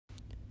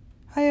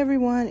Hi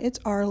everyone, it's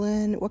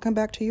Arlen. Welcome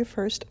back to Your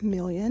First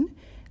Million.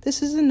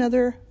 This is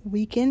another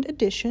weekend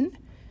edition.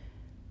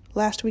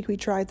 Last week we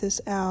tried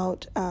this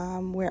out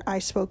where I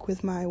spoke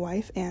with my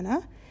wife,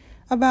 Anna,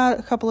 about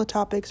a couple of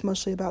topics,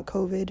 mostly about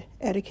COVID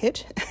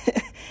etiquette,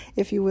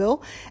 if you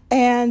will.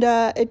 And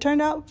it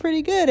turned out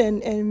pretty good,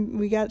 and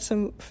we got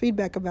some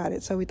feedback about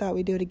it, so we thought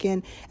we'd do it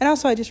again. And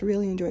also, I just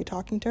really enjoy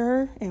talking to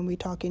her, and we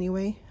talk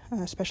anyway,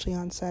 especially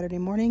on Saturday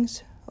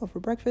mornings over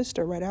breakfast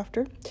or right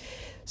after.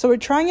 So we're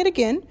trying it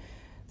again.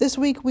 This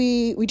week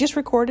we just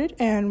recorded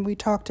and we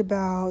talked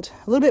about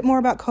a little bit more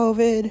about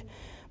COVID,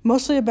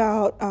 mostly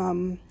about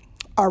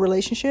our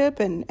relationship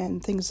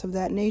and things of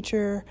that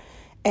nature.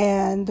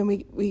 And then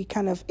we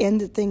kind of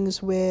ended things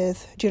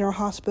with General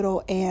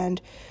Hospital and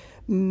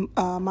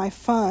my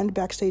fund,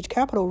 Backstage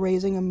Capital,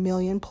 raising $1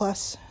 million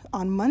plus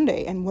on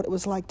Monday and what it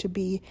was like to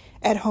be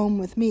at home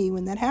with me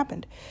when that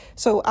happened.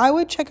 So I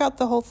would check out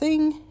the whole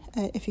thing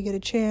if you get a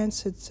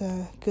chance. It's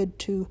good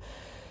to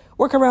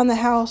work around the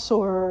house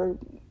or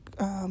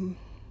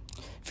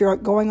if you're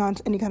going on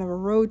any kind of a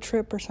road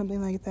trip or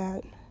something like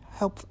that,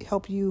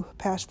 help you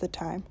pass the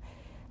time.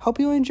 Hope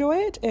you enjoy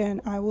it,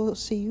 and I will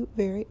see you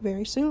very,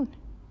 very soon.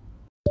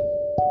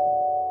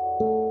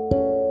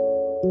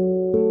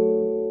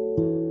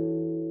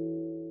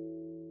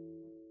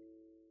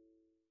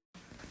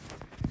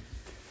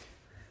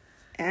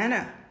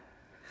 Anna.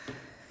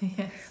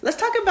 Yes. Let's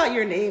talk about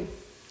your name.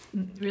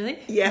 Really?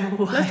 Yeah.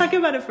 Why? Let's talk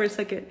about it for a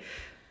second.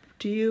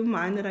 Do you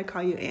mind that I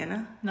call you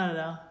Anna? Not at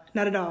all.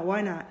 Not at all.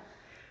 Why not?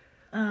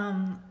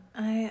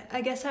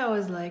 I guess I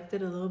always liked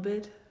it a little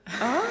bit.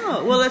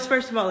 Oh, well, let's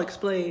first of all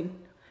explain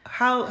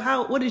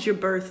what is your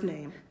birth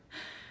name?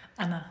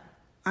 Anna.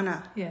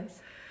 Anna. Yes.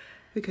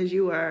 Because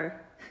you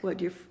are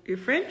what? You're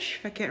French?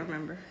 I can't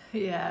remember.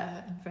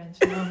 Yeah, I'm French.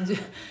 No,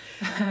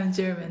 I'm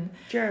German.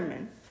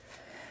 German.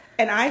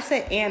 And I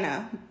say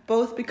Anna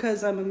both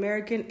because I'm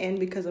American and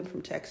because I'm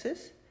from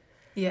Texas.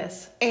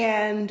 Yes.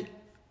 And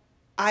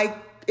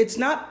it's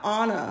not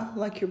Anna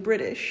like you're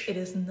British. It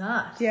is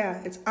not.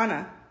 Yeah, it's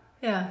Anna.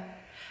 Yeah.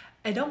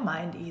 I don't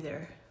mind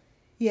either.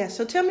 Yeah,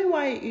 so tell me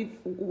why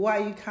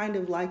you kind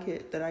of like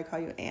it that I call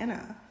you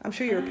Anna. I'm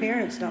sure your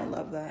parents don't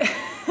love that.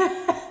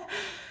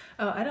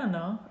 Oh, I don't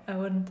know. I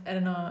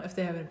don't know if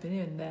they have an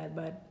opinion on that,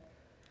 but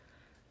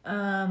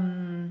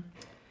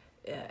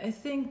yeah,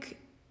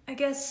 I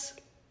guess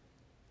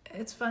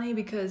it's funny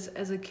because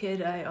as a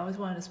kid I always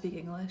wanted to speak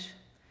English.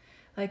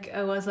 Like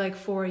I was like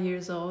 4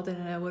 years old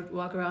and I would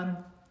walk around and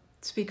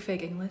speak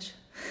fake English.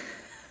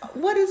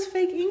 What is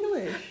fake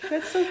English?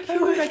 That's so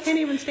cute. I can't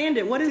even stand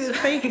it. What is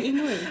fake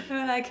English?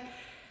 We're like,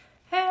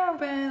 now.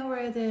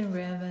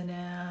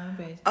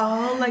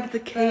 Oh, like the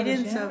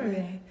cadence of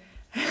it.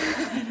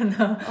 I don't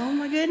know. Oh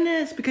my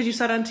goodness! Because you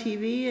saw it on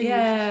TV. And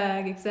Yeah,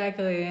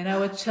 exactly. And I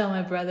would tell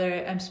my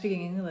brother I'm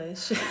speaking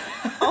English.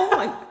 Oh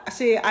my!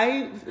 See,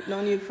 I've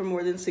known you for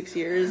more than 6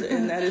 years,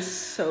 and that is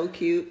so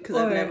cute because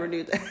I never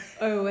knew that.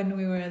 Or when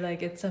we were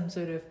like at some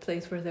sort of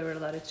place where there were a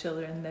lot of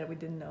children that we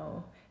didn't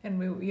know, and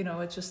we,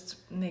 would just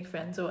make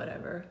friends or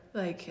whatever,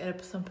 like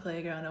at some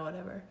playground or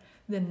whatever.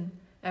 Then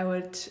I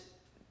would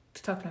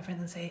talk to my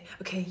friends and say,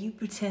 "Okay, you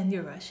pretend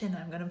you're Russian.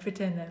 I'm gonna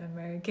pretend I'm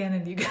American,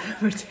 and you gotta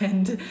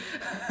pretend."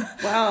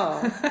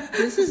 Wow,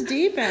 this is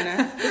deep,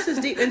 Anna. This is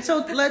deep. And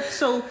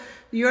so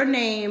your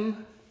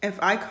name. If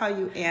I call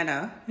you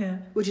Anna, yeah,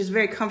 which is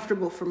very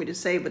comfortable for me to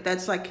say, but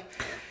that's like,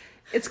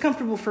 it's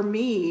comfortable for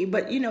me.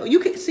 But you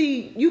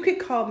could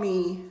call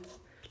me.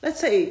 Let's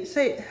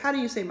say, how do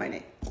you say my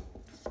name?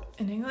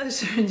 In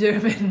English or in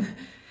German?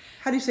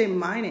 How do you say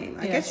my name?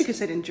 I guess you could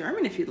say it in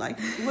German if you'd like.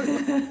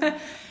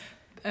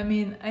 I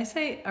mean, I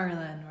say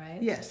Arlen, right?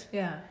 Yes.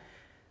 Yeah.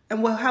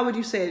 And how would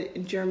you say it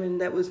in German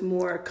that was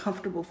more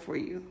comfortable for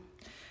you?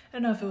 I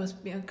don't know if it was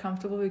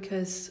comfortable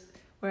because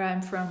where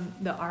I'm from,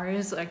 the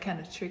R's are kind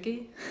of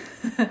tricky.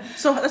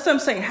 So that's what I'm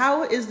saying.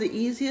 How is the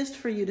easiest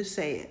for you to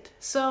say it?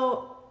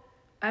 So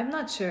I'm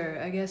not sure.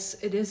 I guess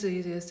it is the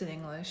easiest in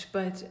English,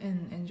 but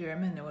in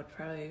German it would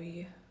probably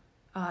be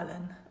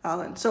Arlen.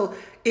 Arlen. So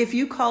if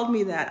you called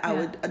me that, I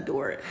would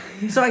adore it.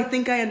 So I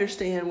think I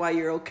understand why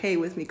you're okay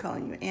with me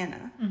calling you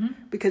Anna.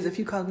 Mm-hmm. Because if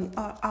you called me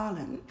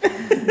Arlen,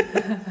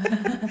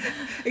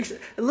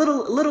 a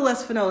little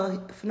less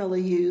Finola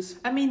use.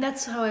 I mean,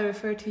 that's how I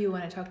refer to you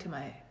when I talk to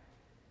my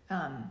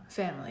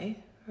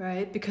family,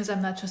 right? Because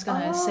I'm not just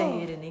gonna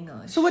say it in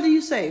English. So what do you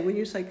say when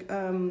you're like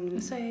I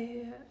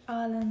say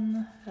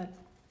Arlen.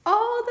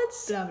 Oh,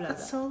 that's blah, blah,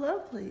 that's blah. so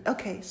lovely.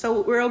 Okay,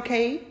 so we're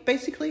okay.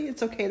 Basically,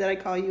 it's okay that I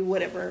call you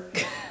whatever.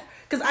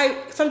 Because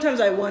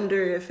sometimes I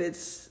wonder if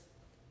it's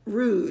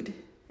rude.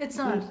 It's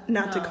not.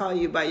 Not to call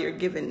you by your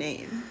given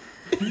name.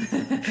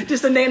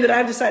 Just a name that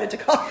I've decided to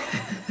call.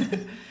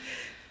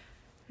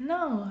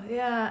 No,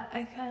 yeah,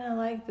 I kind of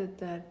liked it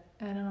that,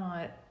 I don't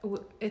know,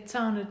 it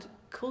sounded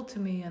cool to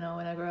me,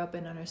 when I grew up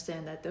and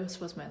understand that this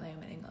was my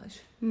name in English.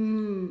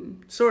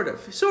 Sort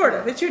of.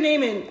 It's your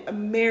name in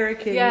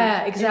American.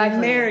 Yeah, exactly.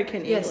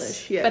 American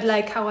English. Yes. But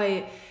like how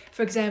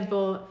for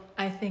example,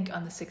 I think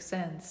on The Sixth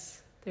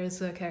Sense, there's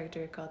a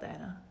character called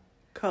Anna.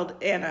 Called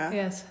Anna.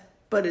 Yes.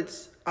 But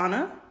it's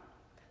Anna?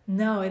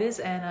 No, it is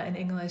Anna in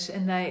English,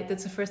 and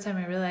that's the first time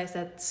I realized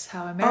that's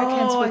how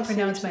Americans would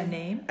pronounce my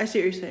name. I see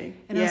what you're saying.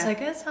 And I was like,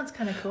 that sounds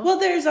kind of cool. Well,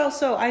 there's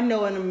also, I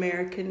know an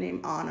American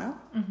named Anna.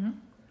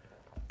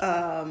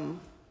 And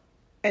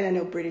I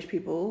know British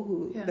people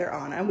who they're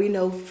Anna. And we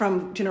know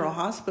from General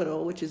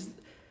Hospital, which is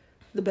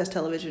the best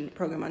television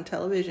program on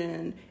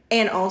television,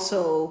 and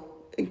also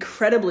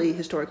incredibly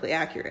historically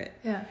accurate.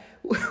 Yeah.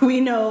 We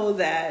know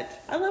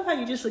that. I love how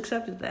you just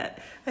accepted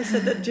that. I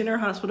said that General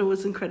Hospital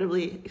was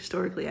incredibly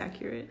historically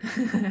accurate.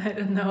 I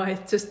don't know. I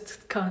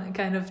just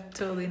kind of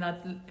totally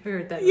not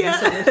heard that.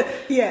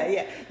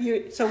 Yeah, yeah.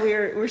 So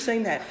we're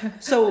saying that.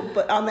 So,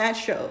 but on that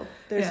show,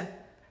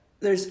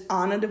 there's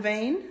Anna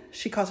Devane.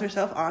 She calls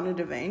herself Anna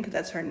Devane because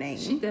that's her name.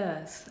 She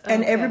does.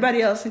 And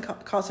everybody else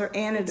calls her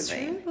Anna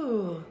Devane.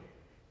 True.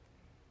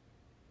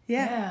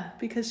 Yeah,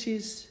 because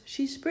she's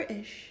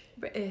British.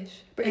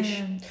 British.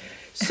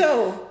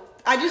 So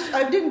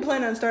I didn't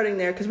plan on starting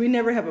there because we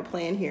never have a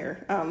plan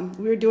here.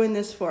 We're doing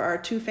this for our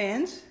 2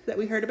 fans that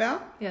we heard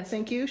about. Yes.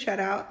 Thank you. Shout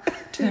out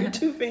to your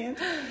 2 fans.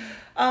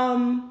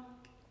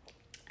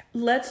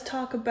 Let's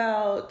talk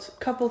about a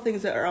couple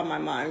things that are on my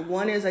mind.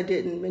 One is I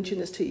didn't mention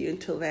this to you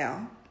until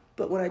now,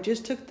 but when I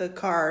just took the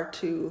car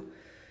to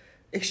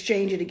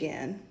exchange it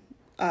again,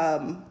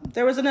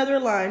 there was another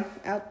line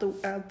out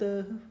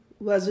the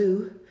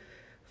wazoo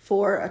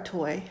for a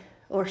toy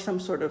or some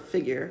sort of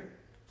figure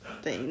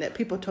thing that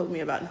people told me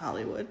about in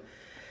Hollywood.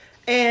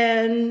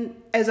 And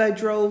as I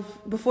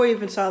drove, before I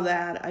even saw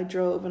that, I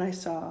drove and I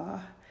saw,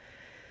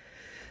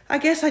 I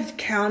guess I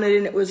counted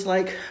and it was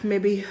like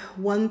maybe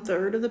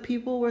 1/3 of the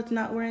people were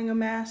not wearing a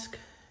mask.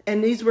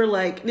 And these were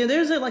like,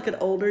 there's like an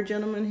older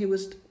gentleman.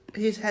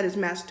 He's had his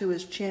mask to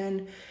his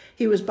chin.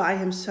 He was by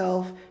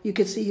himself. You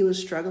could see he was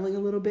struggling a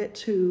little bit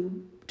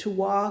to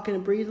walk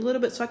and breathe a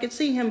little bit. So I could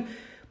see him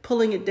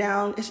pulling it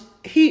down.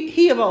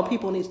 He of all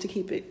people needs to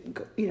keep it,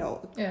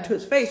 to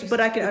his face,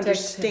 but I can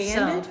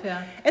understand it.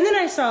 Yeah. And then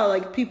I saw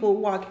like people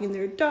walking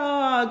their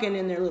dog and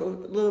in their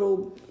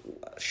little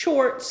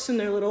shorts and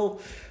their little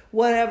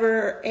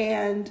whatever,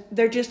 and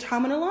they're just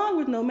humming along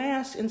with no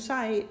mask in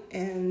sight.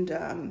 And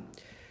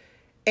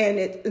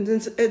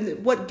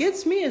what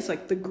gets me is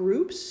like the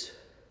groups.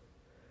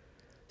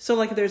 So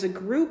like there's a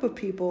group of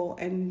people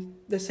and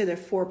let's say there are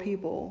 4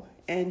 people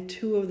and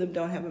 2 of them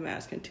don't have a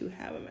mask and 2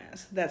 have a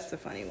mask. That's the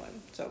funny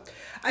one. So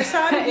I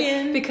saw it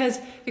again. because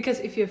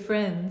if your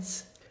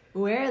friends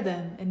wear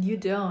them and you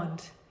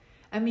don't,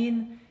 I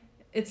mean,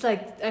 it's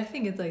like, I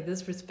think it's like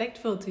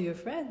disrespectful to your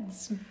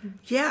friends.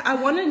 Yeah, I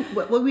want to,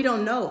 well, we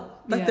don't know.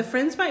 Like the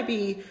friends might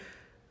be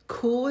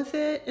cool with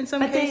it in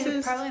some cases. But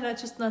they're probably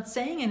not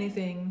saying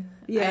anything.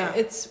 Yeah.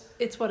 It's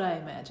what I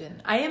imagine.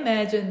 I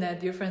imagine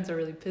that your friends are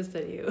really pissed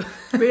at you.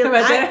 Really?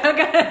 But they're not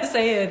going to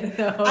say it.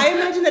 No. I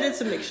imagine that it's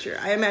a mixture.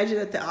 I imagine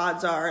that the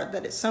odds are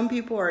that some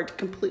people are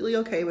completely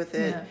okay with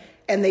it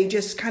and they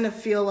just kind of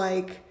feel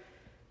like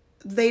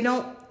they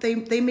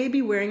may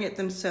be wearing it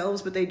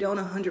themselves, but they don't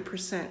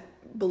 100%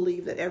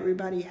 believe that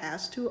everybody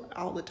has to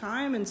all the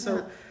time. And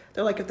so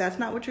they're like, if that's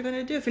not what you're going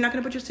to do, if you're not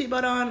going to put your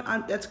seatbelt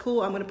on, that's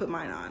cool. I'm going to put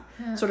mine on,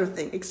 sort of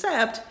thing.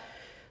 Except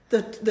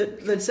the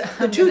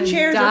 2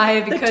 chairs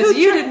because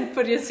you didn't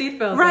put your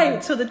seatbelt on.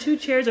 Right. So the 2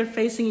 chairs are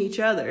facing each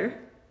other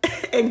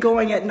and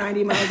going at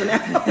 90 miles an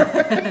hour.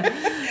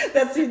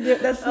 That's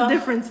the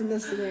difference in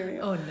this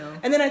scenario. Oh no.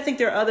 And then I think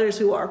there are others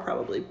who are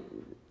probably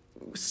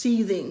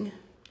seething.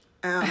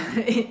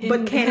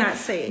 But cannot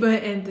say.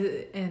 But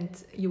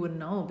and you would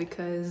know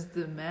because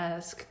the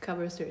mask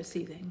covers their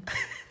seething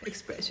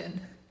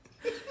expression.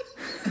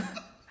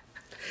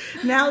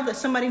 Now that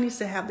somebody needs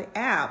to have the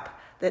app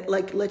that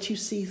like lets you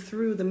see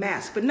through the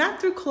mask, but not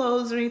through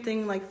clothes or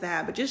anything like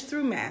that, but just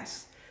through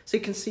masks, so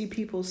you can see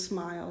people's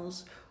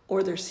smiles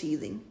or their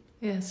seething.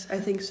 Yes, I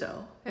think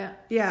so. Yeah,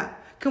 yeah.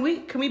 Can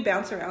we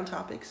bounce around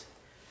topics?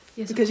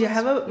 Yes, because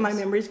my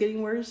memory's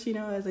getting worse,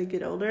 as I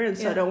get older, and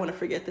so I don't want to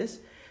forget this.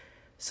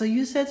 So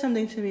you said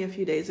something to me a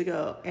few days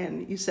ago,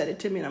 and you said it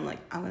to me, and I'm like,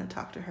 I'm going to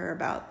talk to her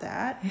about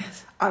that.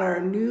 Yes. On our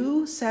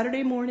new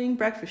Saturday morning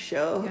breakfast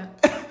show,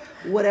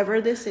 whatever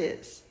this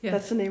is. Yes.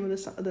 That's the name of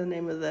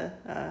the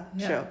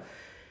show.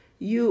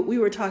 We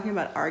were talking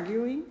about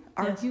arguing,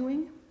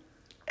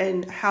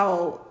 and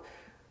how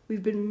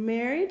we've been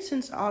married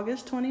since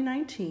August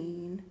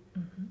 2019.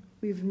 Mm-hmm.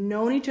 We've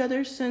known each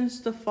other since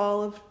the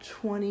fall of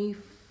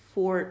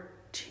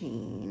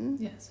 2014.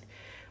 Yes.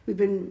 We've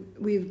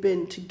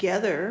been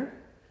together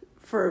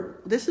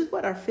for, this is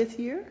what, our 5th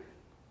year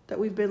that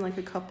we've been like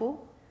a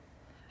couple?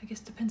 I guess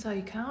depends how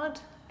you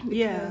count.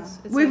 Yeah.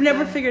 We've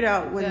never figured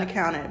out when to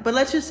count it. But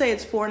let's just say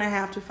it's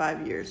 4.5 to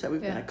 5 years that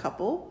we've been a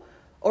couple.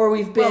 Or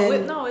we've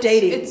been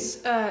dating. It's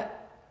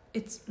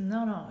 6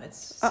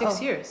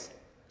 years.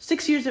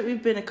 6 years that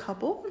we've been a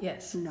couple?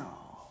 Yes. No.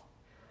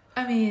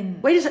 I mean...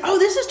 Wait a second. Oh,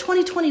 this is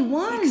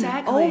 2021.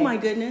 Exactly. Oh my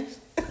goodness.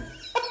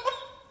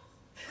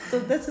 So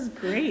this is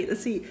great.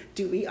 Let's see.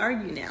 Do we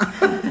argue now?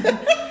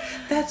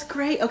 That's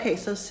great. Okay,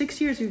 so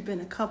 6 years we've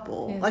been a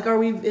couple. Yeah. Like, or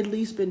we've at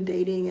least been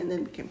dating and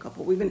then became a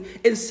couple. We've been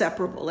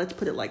inseparable. Let's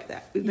put it like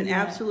that. We've been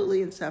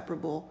absolutely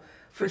inseparable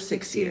for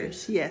 6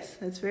 years. Yes,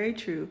 that's very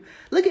true.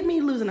 Look at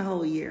me losing a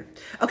whole year.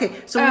 Okay,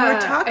 so we were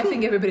talking. I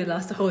think everybody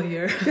lost a whole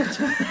year. That's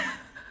right.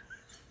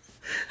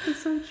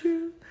 That's so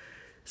true.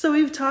 So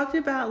we've talked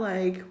about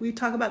we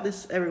talk about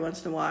this every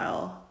once in a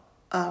while.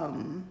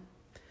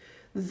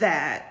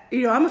 That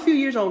I'm a few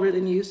years older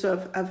than you,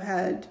 so I've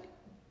had,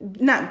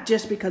 not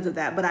just because of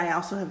that, but I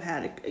also have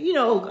had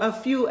a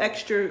few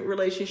extra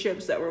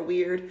relationships that were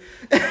weird,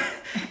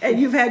 and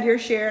you've had your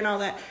share and all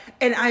that.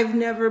 And I've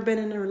never been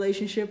in a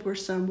relationship where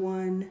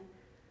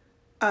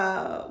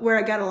where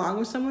I got along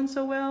with someone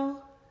so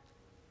well,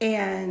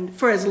 and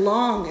for as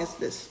long as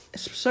this,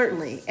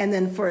 certainly, and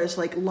then for as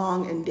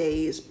long in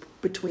days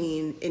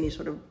between any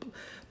sort of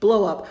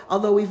blow up.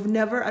 Although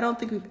I don't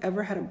think we've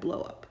ever had a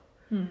blow up.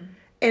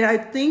 And I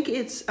think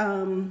it's,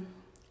 I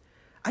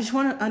just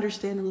want to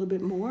understand a little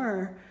bit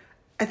more.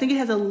 I think it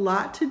has a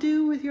lot to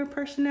do with your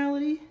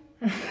personality.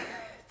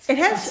 It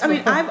has. I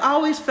mean, I've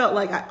always felt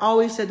like, I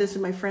always said this to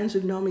my friends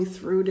who've known me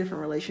through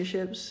different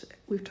relationships.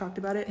 We've talked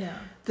about it. Yeah.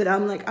 That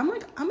I'm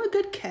a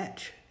good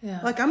catch. Yeah.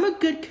 I'm a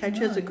good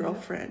catch as a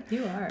girlfriend.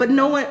 You are. But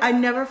I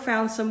never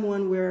found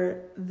someone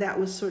where that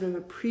was sort of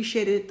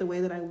appreciated the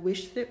way that I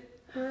wished it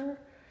were.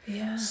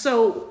 Yeah.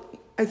 So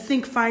I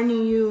think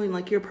finding you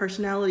and your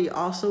personality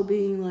also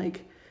being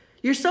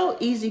you're so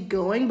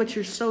easygoing, but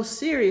you're so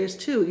serious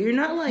too. You're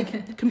not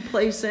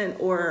complacent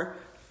or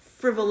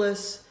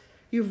frivolous.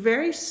 You're a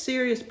very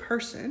serious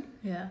person.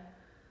 Yeah.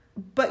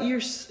 But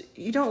you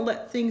don't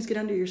let things get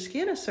under your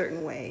skin a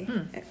certain way.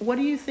 What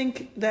do you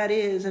think that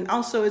is? And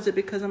also, is it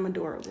because I'm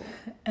adorable?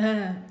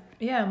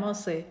 Yeah,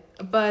 mostly.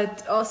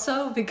 But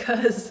also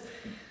because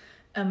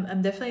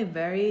I'm definitely a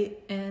very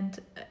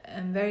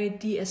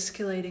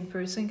de-escalating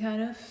person,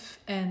 kind of.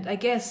 And I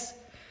guess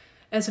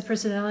as a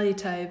personality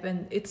type,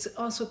 and it's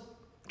also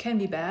can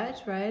be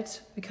bad,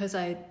 right? Because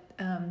I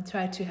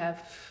try to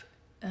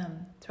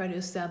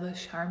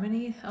establish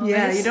harmony always.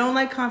 Yeah, you don't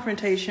like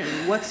confrontation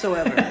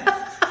whatsoever.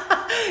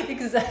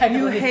 Exactly.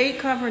 You hate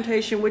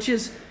confrontation, which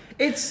is,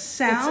 it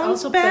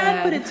sounds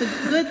bad, but it's a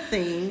good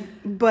thing.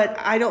 But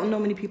I don't know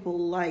many people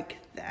like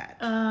that.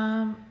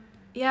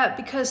 Yeah,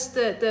 because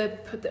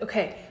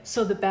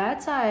so the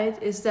bad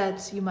side is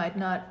that you might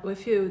not,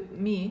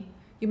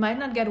 you might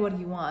not get what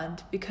you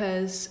want,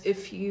 because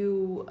if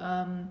you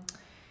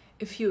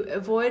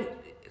avoid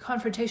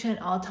confrontation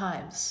at all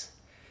times,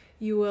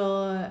 you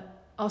will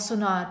also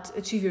not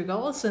achieve your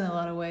goals in a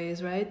lot of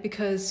ways, right?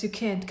 Because you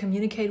can't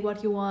communicate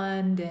what you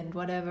want and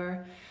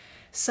whatever.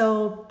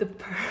 So the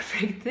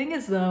perfect thing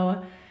is,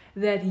 though,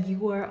 that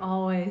you are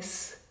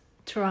always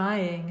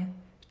trying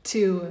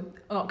to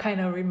kind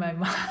of read my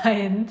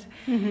mind,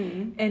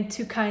 and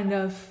to kind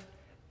of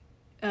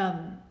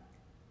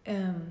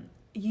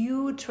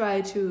you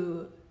try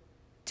to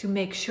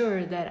make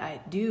sure that I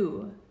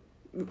do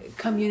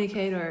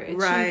communicate or achieve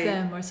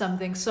them or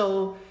something.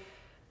 So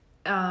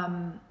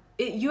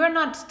you're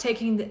not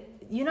taking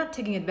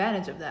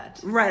advantage of that.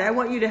 Right. I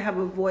want you to have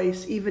a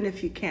voice, even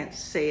if you can't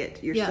say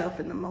it yourself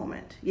in the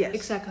moment. Yes.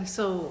 Exactly.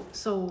 So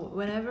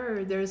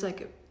whenever there's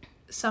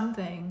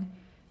something,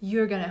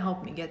 you're gonna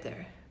help me get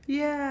there.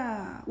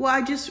 Yeah.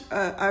 Well,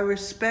 I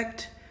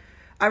respect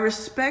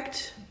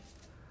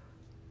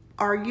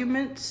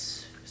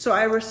arguments. So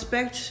I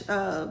respect.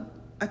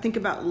 I think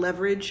about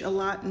leverage a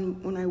lot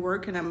when I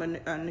work, and I'm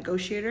a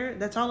negotiator.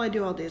 That's all I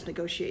do all day is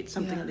negotiate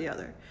something or the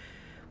other.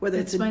 Whether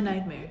it's my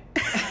nightmare.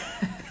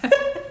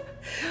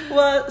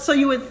 Well, so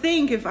you would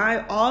think if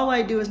all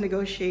I do is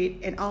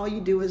negotiate and all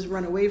you do is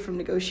run away from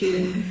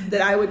negotiating,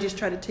 that I would just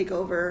try to take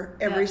over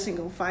every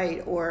single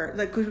fight, or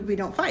we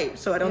don't fight,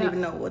 so I don't even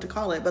know what to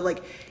call it.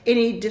 But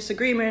any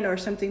disagreement or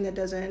something that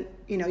doesn't,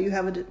 you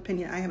have an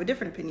opinion, I have a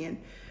different opinion.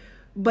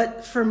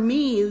 But for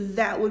me,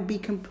 that would be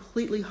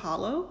completely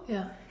hollow.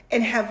 Yeah.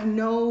 And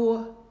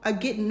I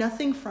get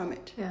nothing from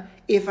it. Yeah.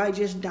 If I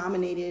just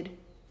dominated.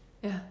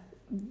 Yeah.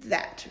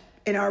 That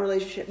in our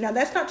relationship. Now,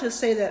 that's not to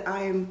say that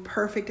I am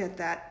perfect at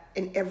that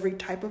in every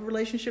type of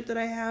relationship that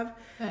I have.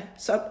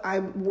 Right. So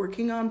I'm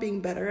working on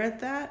being better at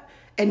that,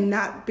 and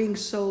not being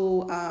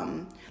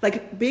so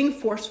being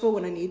forceful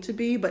when I need to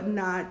be, but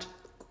not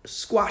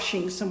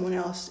squashing someone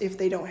else if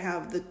they don't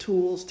have the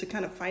tools to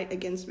kind of fight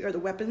against me, or the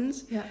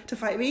weapons to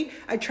fight me.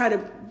 I try to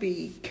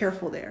be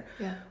careful there.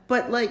 Yeah.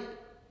 But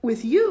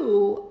with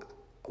you,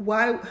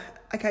 why?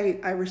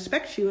 I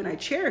respect you and I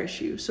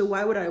cherish you. So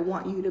why would I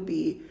want you to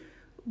be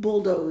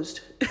bulldozed,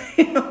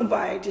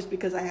 just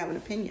because I have an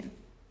opinion?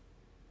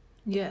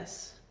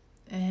 Yes,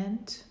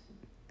 and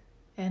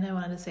I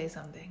wanted to say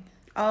something.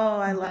 Oh,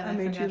 I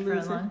made you lose it for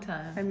a long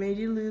time. I made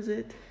you lose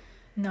it.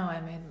 No,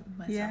 I made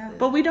myself. Yeah, lose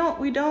but we don't.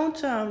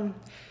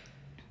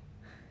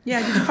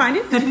 Yeah, did you find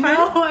it? Did you find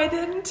it? No, I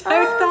didn't.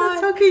 I thought. thought.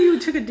 It's okay. You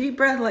took a deep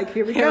breath.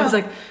 Here we go. I was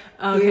okay.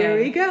 Here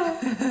we go.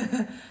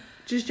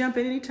 Just jump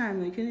in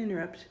anytime. You can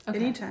interrupt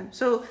anytime.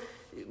 So,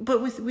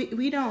 but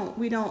we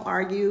don't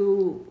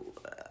argue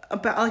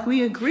about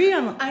we agree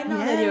on. I know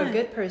that you're a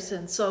good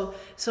person. So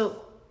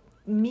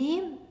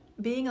me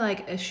being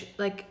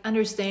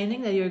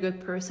understanding that you're a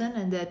good person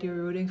and that you're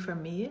rooting for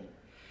me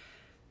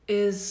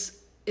is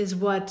is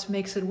what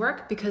makes it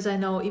work, because I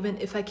know even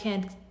if I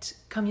can't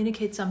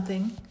communicate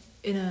something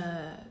in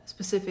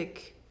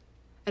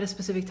at a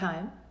specific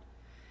time,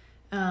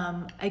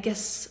 I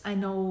guess I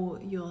know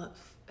you'll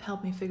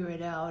help me figure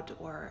it out.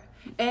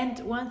 And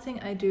one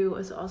thing I do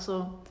is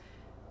also,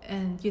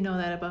 and you know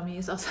that about me,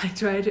 is also I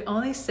try to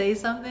only say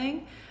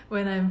something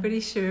when I'm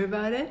pretty sure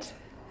about it.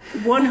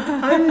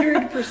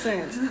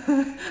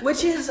 100%.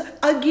 Which is,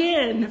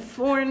 again,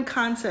 foreign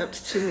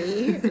concept to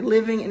me,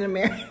 living in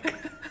America.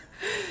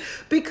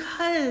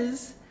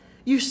 Because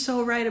you're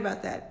so right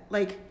about that.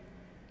 Like,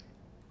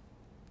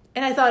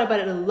 and I thought about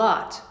it a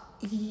lot.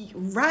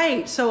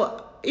 Right.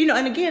 So,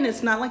 and again,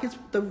 it's not like it's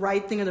the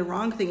right thing or the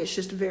wrong thing. It's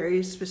just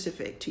very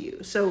specific to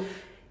you. So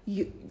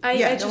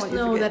I just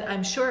know that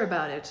I'm sure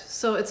about it.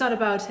 So it's not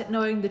about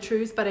knowing the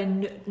truth, but I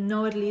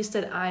know at least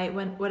that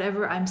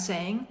whatever I'm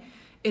saying,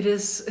 it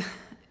is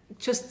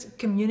just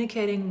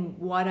communicating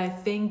what I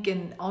think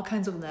in all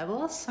kinds of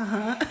levels.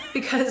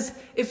 Because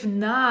if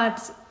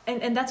not,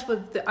 and that's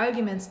what the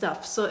argument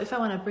stuff. So if I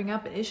want to bring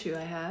up an issue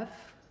I have,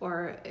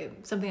 or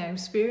something I'm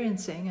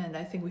experiencing and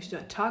I think we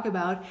should talk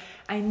about,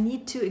 I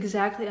need to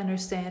exactly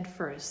understand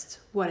first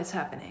what is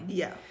happening.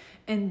 Yeah.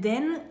 And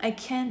then I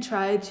can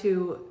try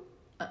to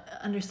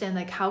understand,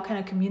 like, how can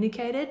I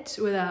communicate it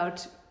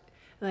without,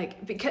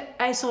 like, because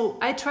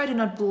I try to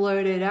not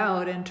blurt it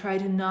out and try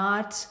to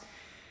not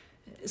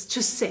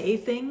just say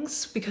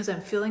things because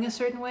I'm feeling a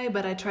certain way,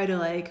 but I try to,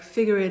 like,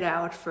 figure it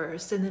out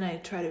first, and then I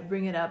try to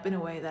bring it up in a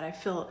way that I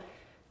feel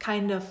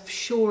kind of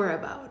sure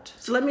about.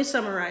 So let me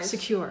summarize.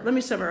 Secure. Let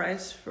me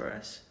summarize for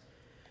us.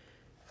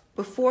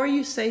 Before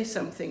you say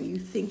something, you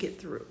think it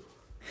through.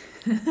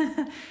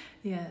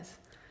 Yes.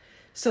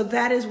 So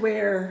that is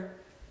where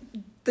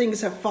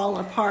things have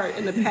fallen apart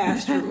in the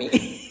past for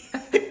me.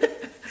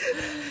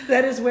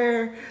 That is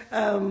where,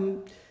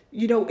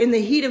 in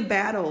the heat of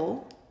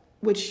battle,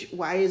 which,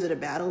 why is it a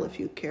battle if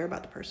you care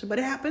about the person? But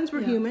it happens.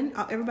 We're human.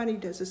 Everybody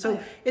does it. So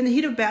in the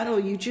heat of battle,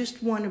 you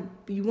just want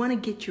to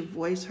get your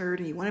voice heard,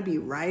 and you want to be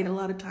right a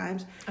lot of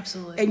times.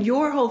 Absolutely. And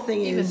your whole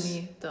thing Even is,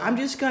 me, though.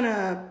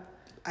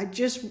 I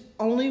just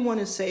only want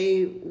to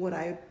say what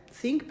I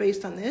think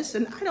based on this,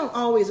 and I don't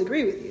always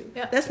agree with you.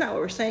 Yeah. That's not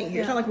what we're saying here.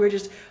 Yeah. It's not like we're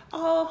just,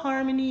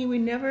 harmony, we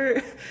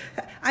never,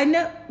 I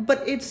know,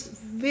 but it's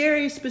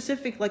very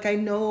specific. Like, I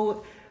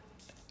know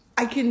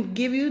I can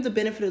give you the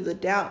benefit of the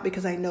doubt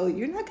because I know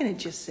you're not going to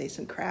just say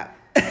some crap.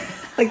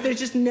 Like, they're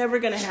just never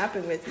going to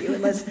happen with you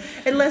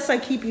unless I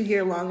keep you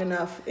here long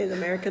enough in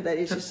America that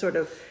it just sort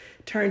of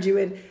turns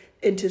you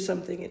into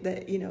something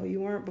that, you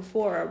weren't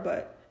before.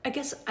 But I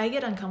guess I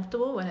get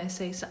uncomfortable when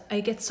I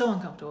get so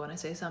uncomfortable when I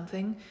say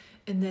something,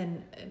 and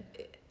then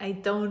I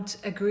don't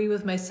agree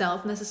with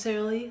myself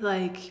necessarily,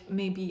 like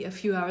maybe a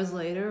few hours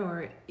later,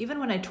 or even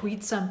when I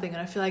tweet something and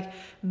I feel like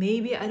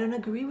maybe I don't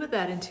agree with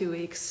that in 2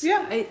 weeks.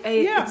 Yeah.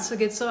 It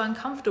gets so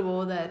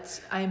uncomfortable that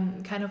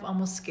I'm kind of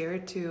almost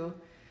scared to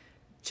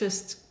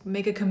just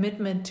make a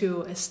commitment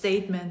to a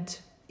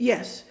statement.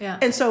 Yes. Yeah.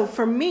 And so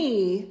for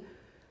me,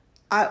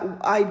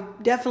 I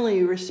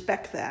definitely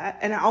respect that.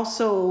 And I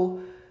also,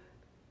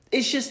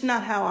 it's just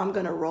not how I'm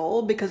going to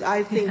roll, because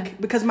I think,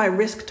 because my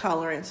risk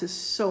tolerance is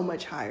so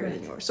much higher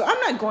than yours. So I'm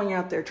not going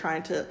out there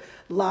trying to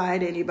lie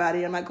to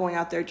anybody. I'm not going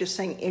out there just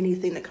saying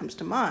anything that comes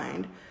to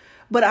mind.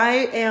 But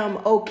I am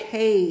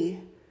okay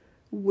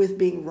with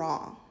being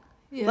wrong.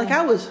 Yeah. Like,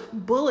 I was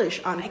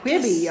bullish on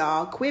Quibi,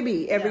 y'all.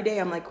 Quibi, every day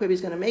I'm like,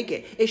 Quibi's going to make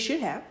it. It should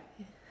have.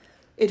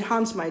 It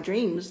haunts my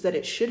dreams that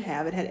it should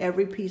have. It had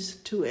every piece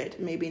to it.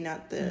 Maybe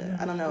not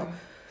I don't know.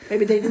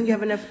 Maybe they didn't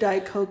have enough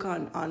Diet Coke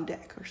on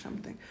deck or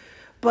something.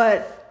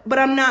 But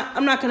I'm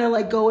not going to,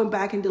 like, go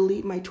back and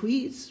delete my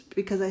tweets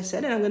because I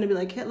said it. I'm going to be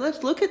like, hey,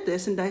 let's look at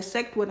this and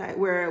dissect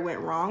where I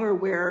went wrong or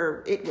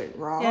where it went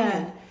wrong. Yeah.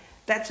 And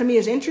that to me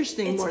is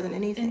interesting more than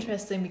anything.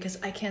 Interesting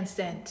because I can't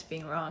stand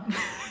being wrong.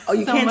 Oh,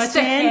 you can't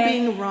stand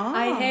being wrong?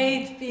 I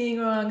hate being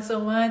wrong so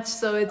much,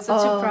 so it's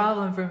such a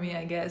problem for me,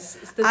 I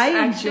guess.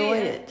 I enjoy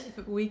it.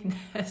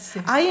 Weakness.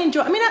 I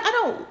enjoy.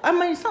 I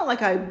mean, it's not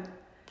like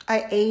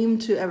I aim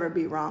to ever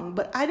be wrong,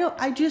 but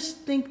I just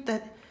think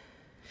that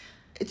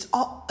it's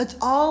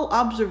all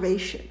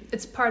observation.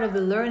 It's part of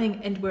the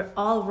learning, and we're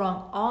all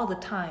wrong all the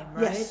time,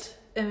 right? Yes.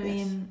 I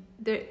mean,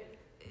 they're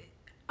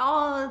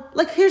all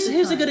like here's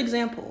a good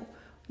example.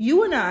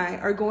 You and I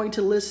are going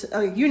to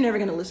listen. You're never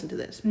going to listen to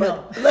this,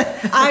 but no.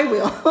 I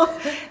will.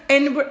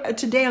 And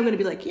today I'm going to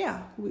be like,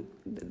 yeah,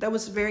 that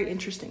was very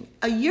interesting.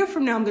 A year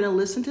from now, I'm going to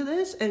listen to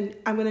this, and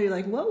I'm going to be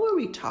like, what were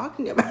we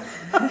talking about?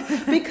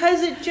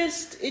 Because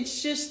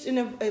it's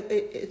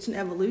an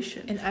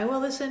evolution. And I will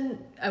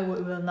listen. I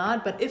will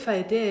not. But if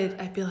I did,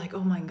 I'd be like,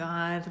 oh my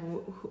God,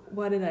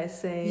 what did I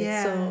say?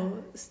 Yeah. It's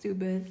so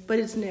stupid. But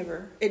it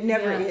never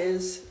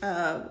is.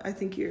 I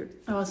think you're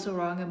also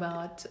wrong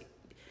about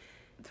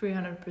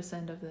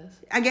 300% of this.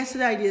 I guess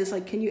the idea is,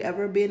 like, can you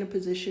ever be in a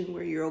position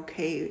where you're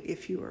okay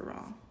if you were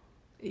wrong?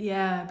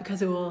 Yeah,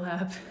 because it will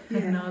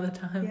happen all the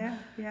time.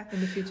 Yeah.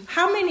 In the future.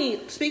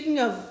 Speaking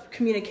of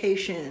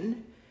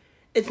communication,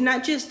 it's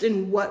not just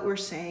in what we're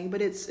saying,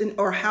 but it's in,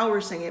 or how we're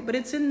saying it, but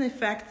it's in the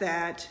fact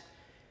that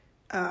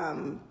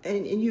and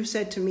you've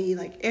said to me,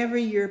 like,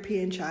 every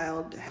European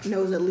child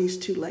knows at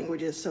least 2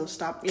 languages, so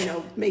stop,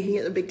 making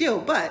it a big deal.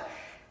 But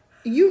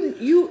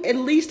you at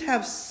least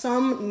have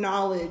some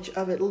knowledge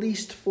of at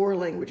least 4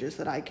 languages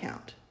that I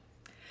count.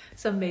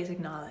 Some basic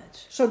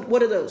knowledge. So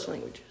what are those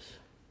languages?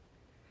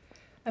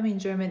 I mean,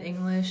 German,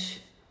 English,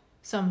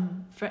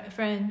 some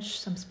French,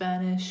 some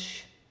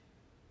Spanish.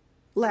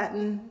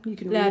 Latin, you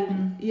can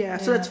Latin, read. Yeah,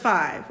 so that's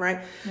 5, right?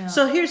 Yeah.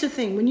 So here's the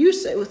thing. When you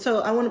say, so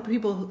I want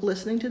people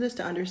listening to this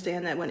to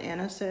understand that when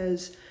Anna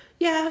says,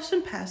 yeah, I have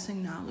some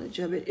passing knowledge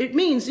of it, it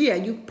means, yeah,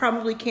 you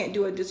probably can't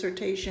do a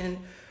dissertation,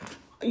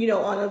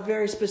 on a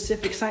very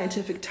specific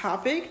scientific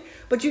topic,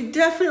 but you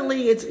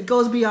definitely, it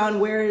goes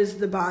beyond where is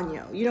the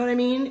baño. You know what I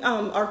mean?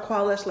 Or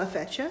cuál es la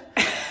fecha,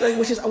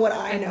 which is what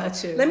I know.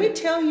 Let me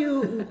tell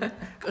you,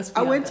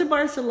 I went to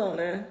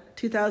Barcelona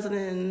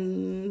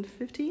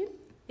 2015.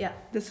 Yeah.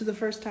 This is the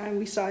first time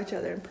we saw each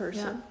other in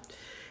person.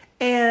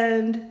 Yeah.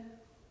 And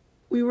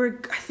I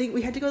think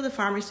we had to go to the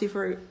pharmacy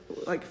for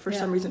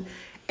some reason.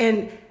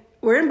 And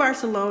we're in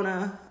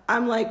Barcelona.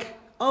 I'm like,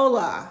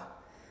 hola,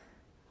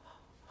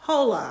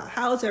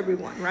 how's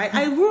everyone, right?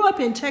 I grew up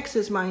in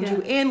Texas, mind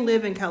you, and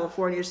live in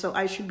California, so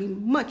I should be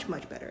much,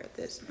 much better at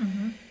this.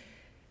 Mm-hmm.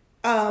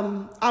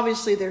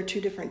 Obviously, there are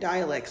 2 different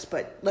dialects,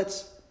 but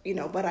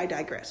but I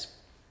digress.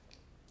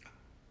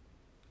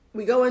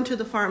 We go into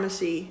the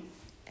pharmacy,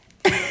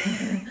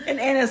 and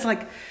Anna's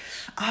like,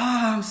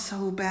 I'm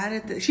so bad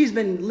at this. She's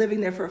been living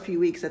there for a few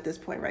weeks at this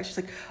point, right? She's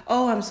like,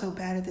 I'm so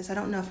bad at this. I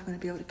don't know if I'm going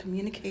to be able to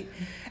communicate.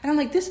 And I'm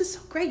like, this is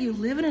so great. You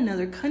live in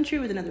another country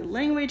with another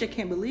language. I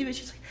can't believe it.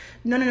 She's like,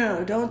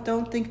 no.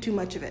 Don't think too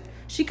much of it.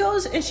 She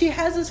goes and she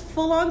has this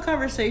full-on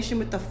conversation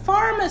with the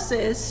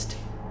pharmacist.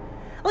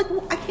 Like,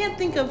 I can't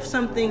think of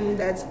something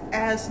that's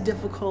as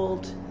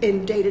difficult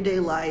in day-to-day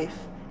life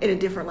in a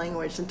different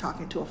language than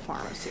talking to a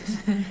pharmacist.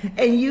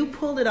 And you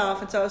pulled it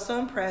off, and so I was so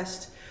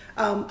impressed.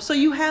 So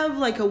you have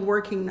like a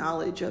working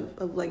knowledge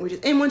of languages,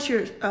 and once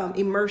you're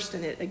immersed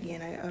in it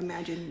again, I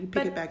imagine you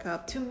pick it back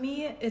up. To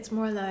me, it's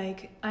more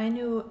like I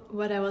knew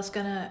what I was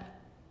gonna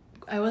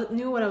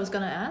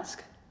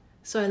ask,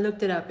 so I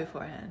looked it up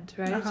beforehand,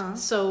 right? Uh-huh.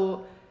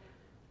 So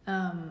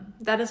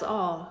that is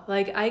all.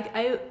 Like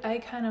I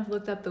kind of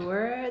looked up the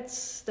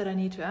words that I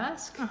need to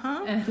ask,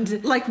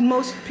 and like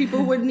most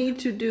people would need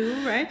to do,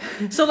 right?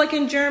 So like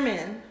in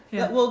German.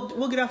 Yeah.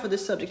 We'll get off of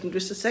this subject in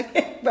just a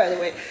second, by the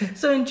way.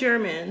 So in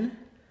German,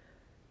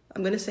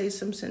 I'm going to say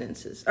some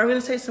sentences. Or I'm going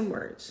to say some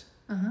words.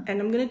 Uh-huh. And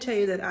I'm going to tell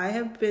you that I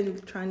have been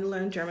trying to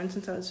learn German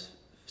since I was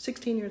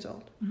 16 years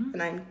old. Mm-hmm.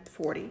 And I'm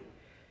 40.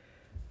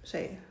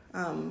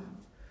 I'm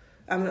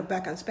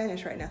back on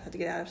Spanish right now. I have to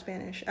get out of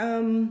Spanish.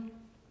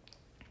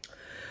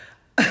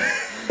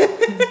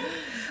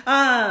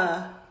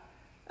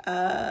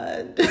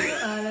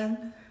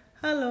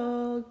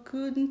 Hello,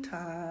 guten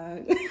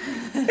Tag.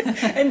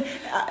 And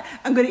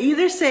I'm going to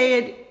either say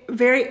it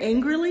very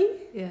angrily,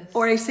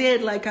 or I say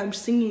it like I'm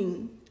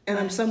singing and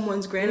I'm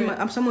someone's grandma,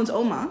 I'm someone's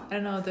oma. I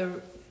don't know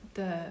the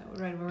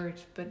right word,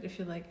 but if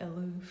you're like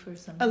aloof or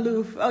something.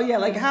 Aloof. Oh yeah,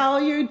 like how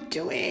you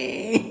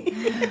doing?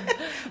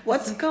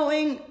 What's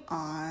going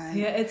on?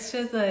 Yeah, it's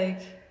just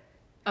like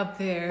up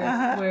there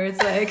where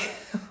it's like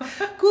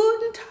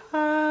guten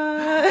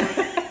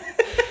Tag.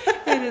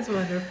 It is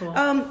wonderful.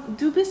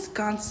 Du bist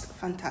ganz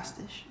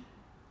fantastisch.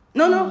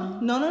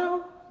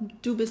 No.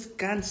 Du bist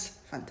ganz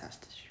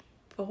fantastisch.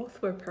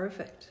 Both were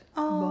perfect.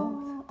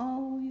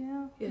 Oh,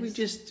 yeah.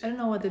 Yes. I don't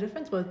know what the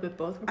difference was, but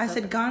both were perfect. I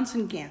said ganz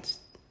and ganz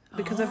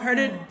because I've heard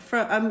it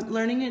I'm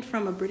learning it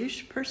from a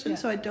British person,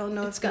 so I don't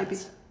know if maybe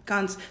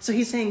ganz. So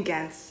he's saying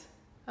ganz.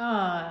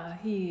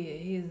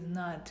 He's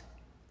not.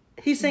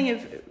 He's saying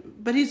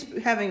it, but he's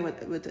having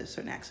it with a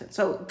certain accent.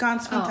 So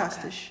ganz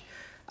fantastisch.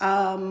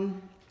 Okay.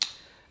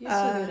 You're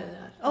so good at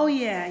that. Oh,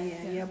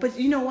 yeah. But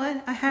you know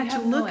what? I had to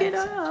look it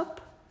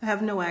up. I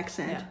have no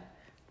accent. Yeah.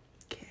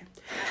 Okay.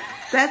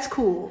 That's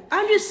cool.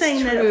 I'm just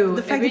saying that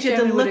the fact that you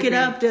have to look it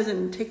up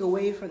doesn't take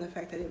away from the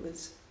fact that it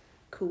was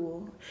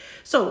cool.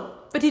 So.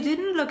 But you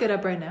didn't look it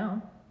up right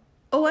now.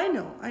 Oh, I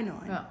know.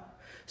 Oh.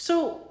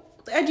 So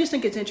I just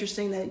think it's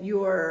interesting that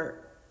you're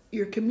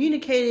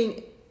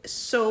communicating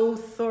so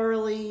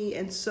thoroughly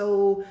and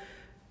so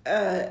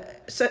in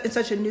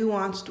such a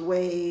nuanced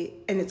way,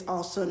 and it's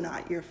also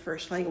not your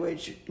first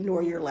language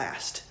nor your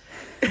last.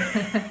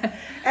 And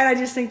I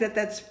just think that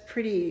that's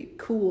pretty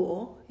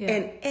cool. Yeah.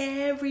 And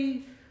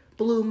every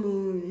blue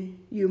moon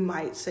you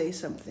might say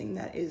something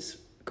that is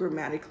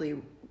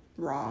grammatically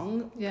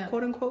wrong,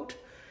 quote unquote,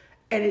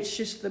 and it's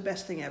just the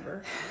best thing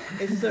ever.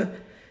 It's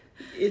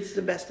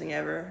the best thing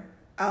ever.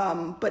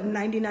 But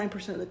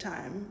 99% of the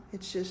time,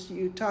 it's just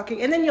you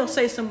talking. And then you'll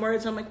say some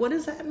words. I'm like, what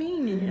does that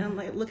mean? And I'm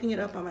like looking it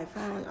up on my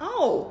phone. Like,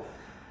 oh,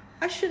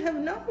 I should have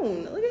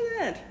known. Look at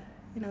that.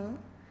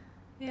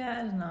 Yeah,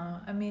 I don't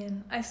know. I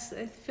mean, I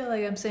feel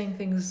like I'm saying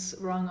things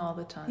wrong all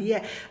the time.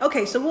 Yeah.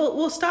 Okay, so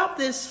we'll stop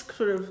this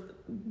sort of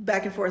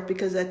back and forth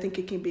because I think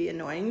it can be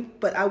annoying.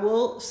 But I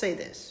will say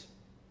this.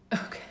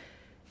 Okay.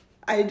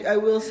 I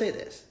will say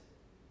this.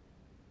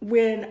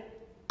 When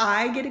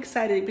I get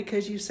excited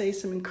because you say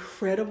some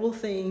incredible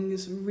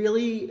things,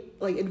 really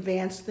like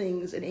advanced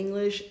things in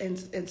English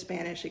and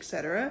Spanish,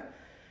 etc.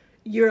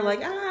 You're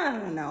like, I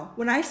don't know.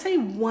 When I say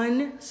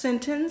one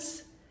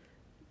sentence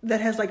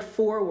that has like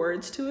 4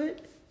 words to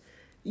it,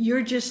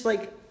 you're just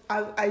like,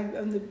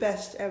 I'm the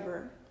best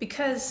ever.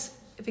 Because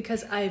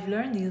I've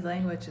learned these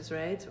languages,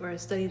 right? Or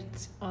studied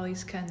all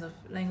these kinds of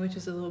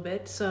languages a little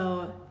bit.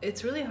 So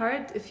it's really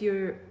hard if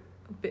you're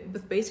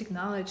with basic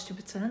knowledge to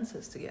put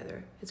sentences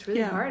together. It's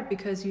really hard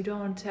because you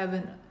don't have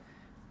a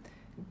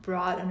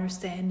broad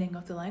understanding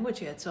of the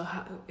language yet. So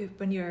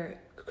when you're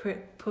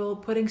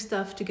putting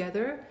stuff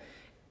together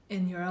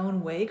in your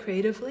own way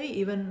creatively,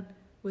 even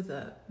with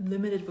a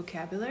limited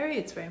vocabulary,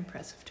 it's very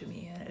impressive to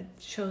me. And it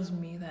shows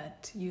me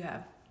that you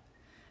have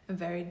a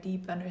very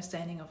deep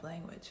understanding of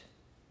language.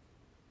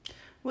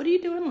 What are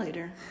you doing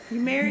later? You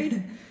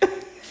married?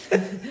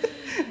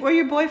 Where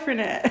your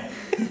boyfriend at?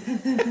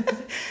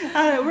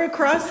 We're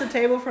across the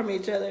table from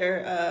each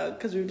other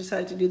because we've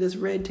decided to do this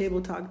red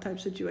table talk type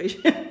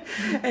situation,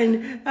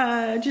 and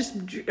I'm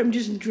just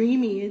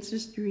dreamy. It's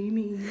just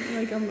dreamy.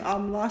 Like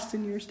I'm lost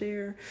in your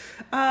stare.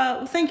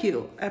 Thank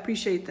you. I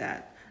appreciate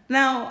that.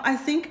 Now I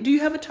think. Do you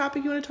have a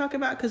topic you want to talk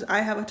about? Because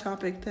I have a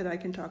topic that I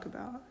can talk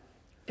about.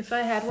 If I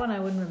had one, I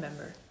wouldn't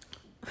remember.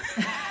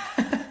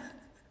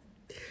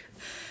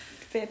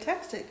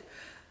 Fantastic.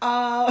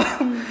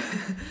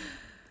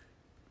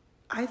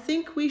 I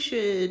think we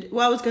should...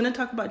 Well, I was going to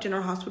talk about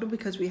General Hospital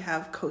because we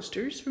have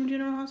coasters from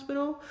General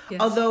Hospital. Yes.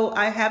 Although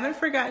I haven't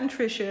forgotten,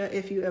 Tricia,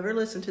 if you ever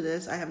listen to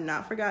this, I have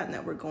not forgotten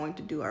that we're going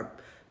to do our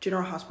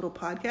General Hospital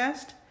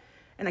podcast,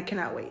 and I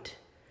cannot wait.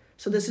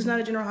 So this is not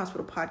a General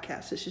Hospital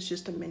podcast. This is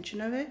just a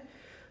mention of it.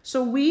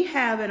 So we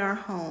have in our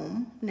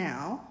home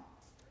now,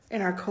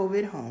 in our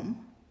COVID-free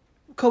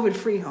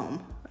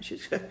home, I should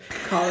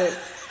call it.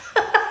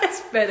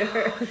 It's better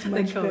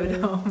than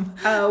COVID home.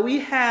 We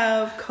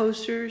have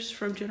coasters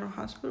from General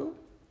Hospital.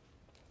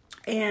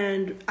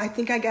 And I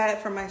think I got it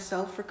for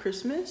myself for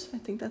Christmas. I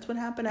think that's what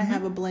happened. I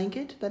have a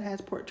blanket that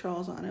has Port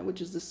Charles on it, which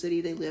is the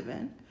city they live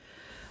in.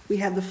 We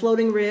have the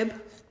Floating Rib.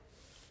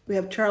 We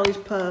have Charlie's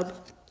Pub,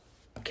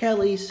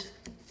 Kelly's,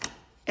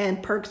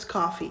 and Perks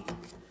Coffee.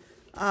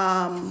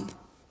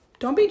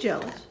 Don't be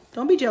jealous.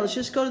 Don't be jealous.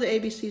 Just go to the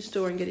ABC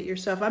store and get it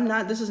yourself.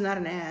 This is not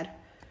an ad.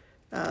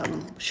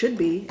 Should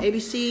be.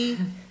 ABC,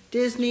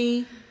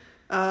 Disney,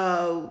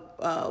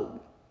 the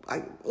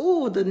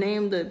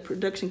name the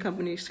production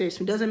company escapes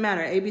me. Doesn't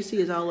matter. ABC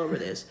is all over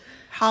this.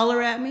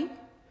 Holler at me.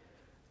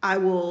 I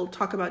will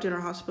talk about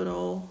General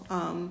Hospital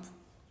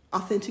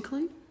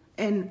authentically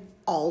and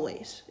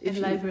always. Your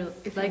life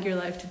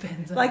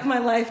depends on it. Like my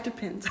life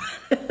depends on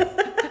it.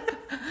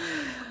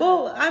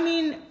 Well, I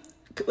mean,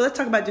 let's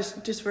talk about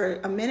just for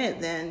a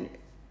minute then.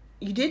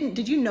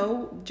 Did you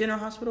know General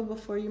Hospital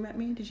before you met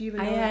me? Did you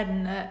even know I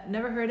had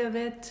never heard of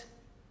it.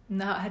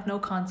 No, I had no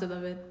concept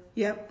of it.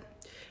 Yep.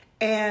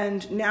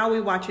 And now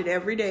we watch it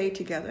every day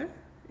together,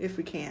 if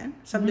we can.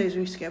 Some days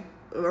we skip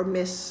or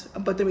miss,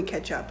 but then we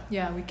catch up.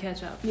 Yeah, we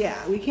catch up.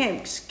 Yeah, we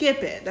can't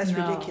skip it. That's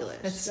ridiculous.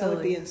 That's that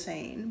would be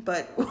insane.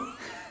 But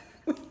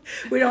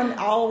we don't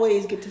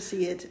always get to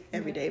see it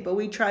every day, but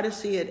we try to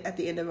see it at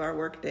the end of our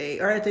work day,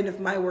 or at the end of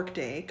my work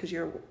day, because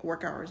your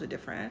work hours are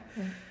different.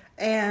 Yeah.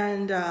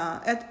 And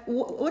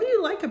what do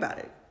you like about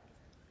it?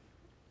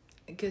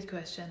 Good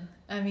question.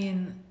 I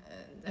mean,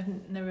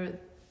 I've never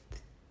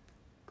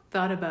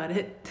thought about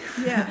it.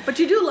 Yeah, but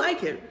you do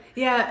like it.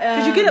 Yeah.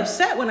 Because you get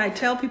upset when I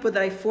tell people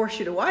that I force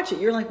you to watch it.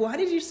 You're like, why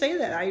did you say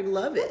that? I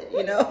love it,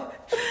 you know?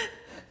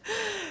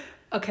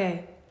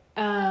 Okay.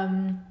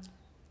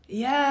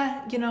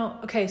 Yeah,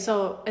 okay,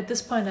 so at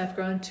this point I've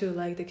grown to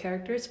like the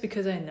characters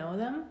because I know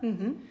them.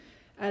 Mm-hmm.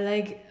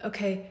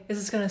 This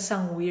is going to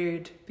sound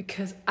weird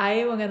because I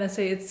am going to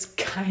say it's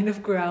kind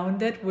of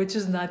grounded, which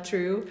is not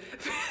true.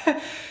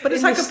 But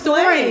it's like a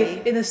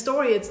play. In the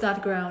story, it's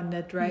not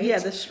grounded, right? Yeah,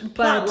 the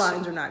plot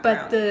lines are not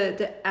grounded. But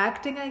the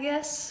acting, I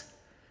guess,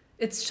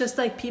 it's just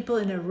like people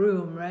in a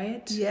room,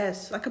 right?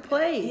 Yes, like a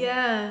play.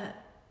 Yeah.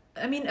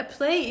 I mean, a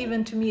play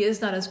even to me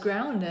is not as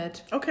grounded.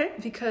 Okay.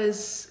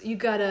 Because you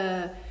got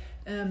to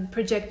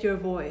project your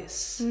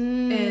voice.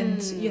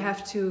 And you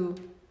have to...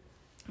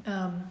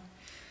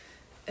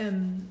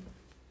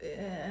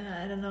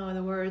 I don't know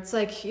the words.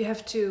 Like you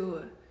have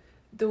to,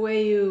 the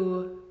way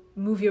you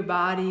move your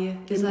body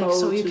is like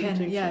so you can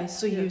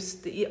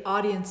the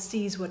audience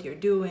sees what you're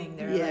doing.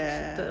 There are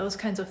like those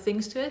kinds of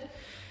things to it,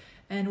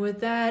 and with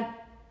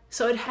that,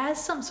 so it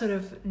has some sort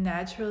of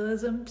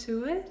naturalism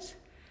to it,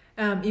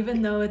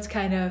 even though it's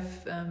kind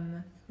of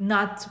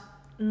not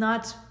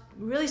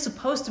really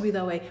supposed to be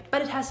that way.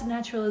 But it has a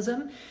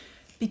naturalism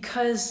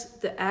because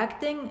the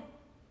acting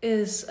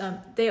is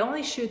they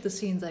only shoot the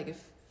scenes like a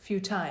few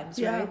times,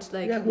 right?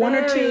 Like one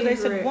or two. They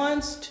said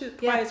once,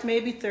 twice,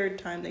 maybe third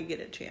time they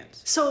get a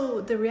chance. So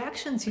the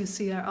reactions you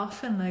see are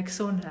often like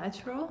so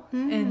natural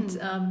and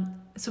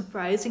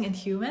surprising and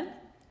human.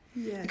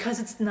 Yes. Because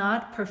it's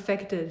not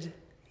perfected.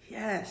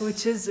 Yes.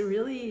 Which is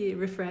really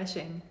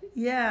refreshing.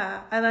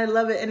 Yeah, and I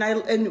love it.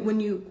 And when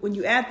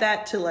you add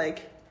that to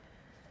like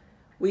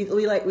We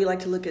like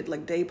to look at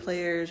like day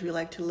players. We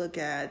like to look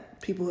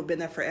at people who've been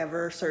there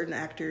forever. Certain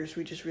actors,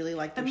 we just really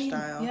like their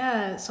style.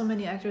 Yeah, so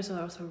many actors are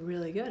also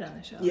really good on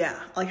the show.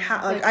 Yeah,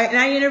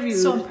 I interviewed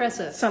so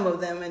impressive. some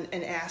of them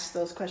and asked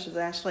those questions.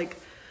 I asked like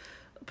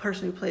a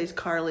person who plays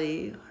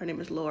Carly, her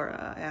name is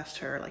Laura. I asked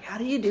her like, how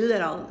do you do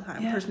that all the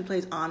time? The person who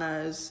plays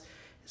Anna is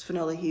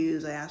Finola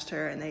Hughes. I asked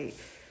her, and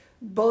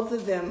both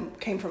of them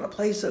came from a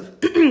place of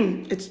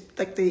it's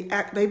like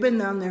they've been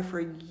down there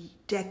for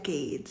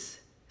decades.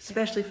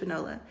 Especially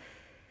Finola.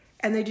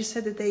 And they just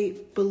said that they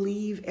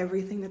believe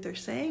everything that they're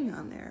saying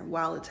on there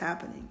while it's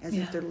happening, as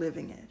if they're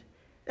living it.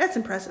 That's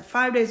impressive.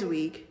 5 days a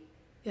week.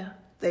 Yeah.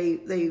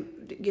 They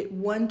get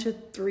 1 to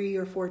 3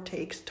 or 4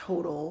 takes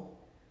total.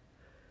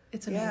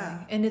 It's amazing.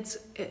 Yeah. And it's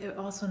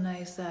also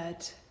nice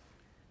that,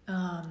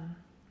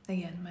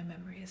 again, my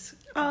memory is...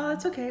 Oh,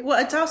 that's okay.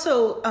 Well, it's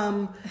also,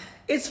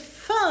 it's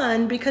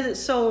fun because it's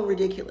so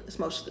ridiculous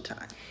most of the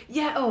time.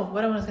 Yeah,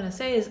 what I was going to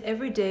say is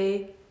every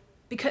day,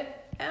 because...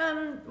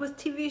 with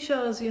TV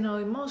shows,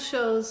 most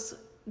shows,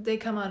 they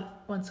come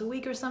out once a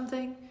week or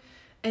something.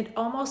 And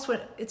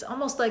it's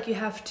almost like you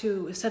have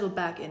to settle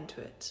back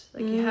into it.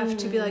 Like you have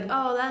to be like,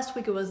 oh, last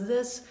week it was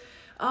this.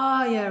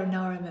 Oh, yeah,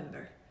 now I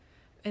remember.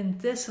 And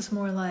this is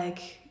more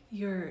like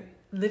you're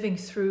living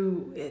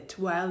through it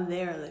while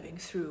they're living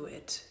through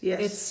it.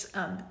 Yes.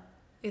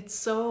 It's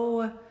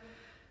so,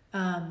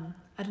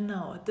 I don't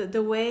know,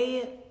 the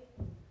way...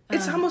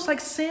 it's almost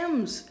like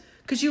Sims.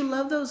 Because you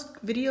love those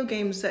video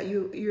games that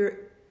you're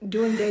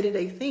doing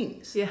day-to-day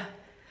things. Yeah.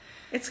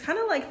 It's kind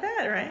of like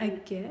that, right? I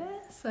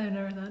guess. I've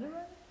never thought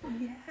about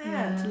it.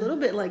 Yeah, it's a little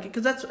bit like it.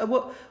 Because that's...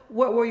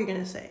 What were you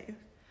going to say?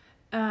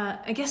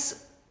 I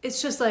guess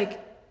it's just like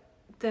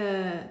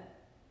the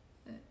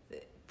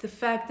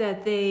fact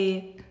that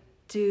they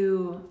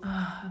do...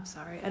 Oh, I'm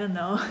sorry. I don't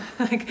know.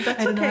 I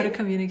don't know how to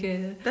communicate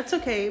it. That's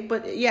okay.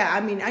 But yeah, I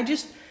mean,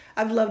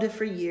 I've loved it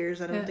for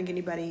years. I don't think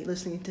anybody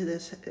listening to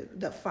this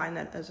that find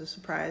that as a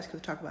surprise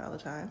because we talk about it all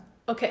the time.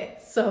 Okay,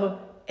 so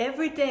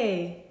every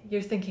day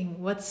you're thinking,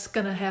 what's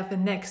gonna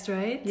happen next,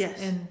 right? Yes.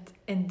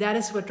 And that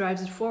is what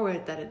drives it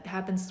forward. That it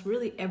happens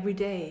really every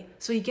day.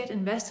 So you get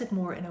invested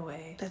more in a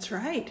way. That's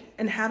right.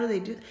 And how do they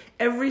do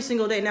every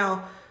single day?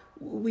 Now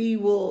we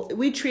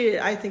treat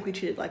it. I think we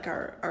treat it like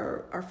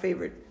our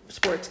favorite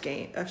sports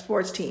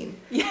team.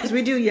 Yeah. Because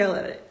we do yell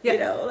at it.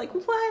 Yeah. Like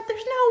what?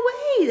 There's no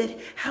way that.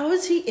 How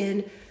is he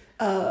in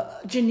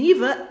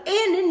Geneva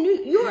and in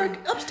New York,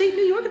 upstate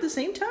New York at the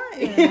same time?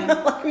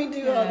 Yeah. Like we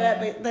do all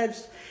that,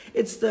 but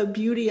it's the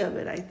beauty of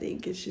it. I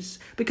think it's just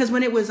because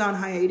when it was on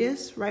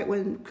hiatus, right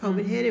when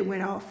COVID hit, it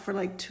went off for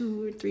like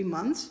 2 or 3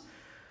 months.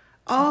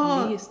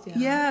 At least,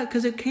 yeah,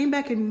 because it came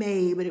back in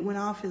May, but it went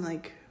off in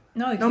like.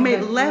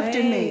 It left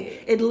in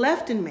May. It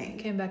left in May.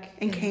 Came back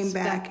and came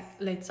back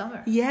late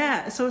summer.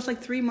 Yeah, so it's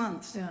like 3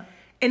 months. Yeah,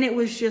 and it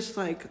was just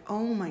like,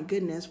 oh my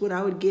goodness, what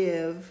I would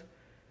give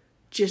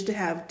just to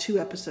have 2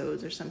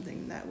 episodes or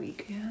something that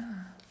week.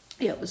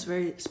 Yeah, it was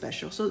very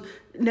special. So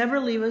never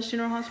leave us,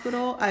 General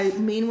Hospital. I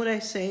mean what I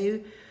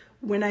say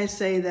when I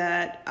say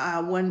that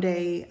one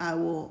day I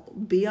will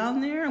be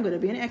on there. I'm going to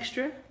be an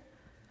extra.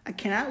 I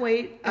cannot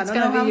wait. I don't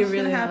know how it's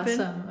going to happen.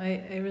 Awesome.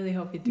 I really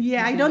hope you do.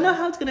 Yeah, I don't know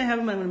how it's going to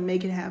happen, but I'm going to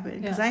make it happen.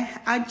 Because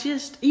I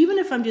just, even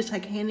if I'm just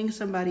like handing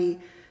somebody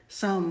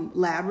some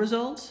lab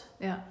results.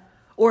 Yeah.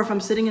 Or if I'm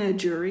sitting in a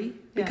jury,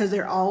 because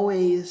they're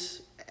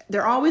always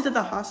at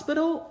the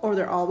hospital, or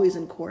they're always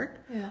in court.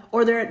 Yeah.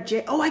 Or they're at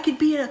jail. Oh, I could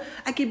be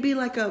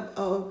like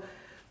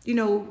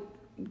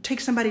take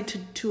somebody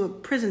to a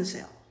prison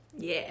cell.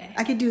 Yeah.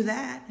 I could do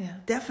that. Yeah.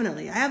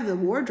 Definitely. I have the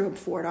wardrobe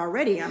for it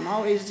already. I'm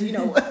always,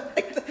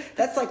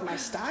 that's like my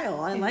style.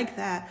 I like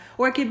that.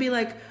 Or I could be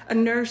like a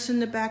nurse in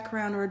the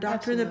background or a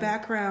doctor in the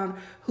background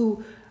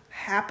who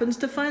happens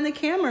to find the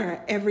camera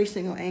at every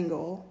single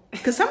angle.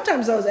 Because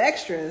sometimes those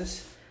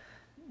extras,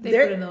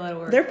 they're put in a lot of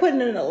work. They're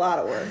putting in a lot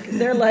of work.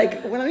 They're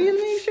like, well, you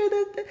make sure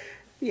that...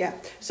 Yeah,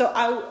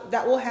 so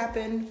that will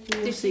happen.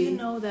 Did you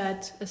know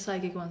that a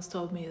psychic once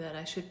told me that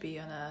I should be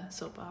on a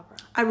soap opera?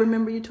 I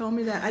remember you told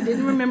me that. I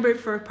didn't remember it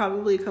for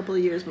probably a couple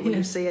of years, but when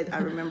you say it, I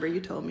remember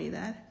you told me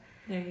that.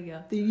 There you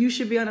go. You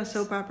should be on a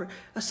soap opera.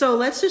 So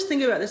let's just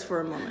think about this for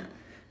a moment.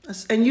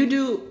 And you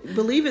do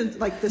believe in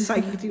like the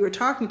psychic that you were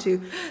talking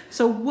to.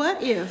 So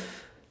what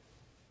if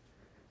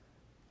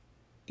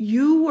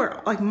you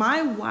were like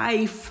my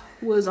wife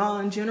was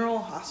on General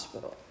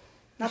Hospital?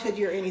 Not that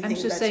you're anything. I'm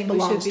just saying we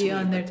should be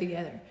on there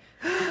together.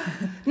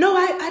 No,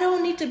 I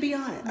don't need to be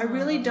on it. I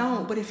really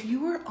don't. But if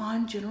you were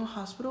on General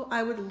Hospital,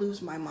 I would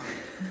lose my mind.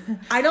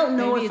 I don't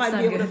know if I'd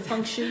be able to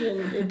function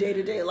in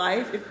day-to-day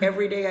life if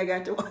every day I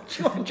got to watch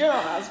you on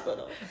General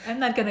Hospital. I'm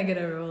not going to get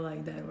a role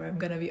like that where I'm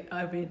going to be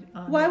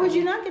on. Why would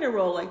you not get a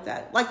role like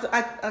that? Like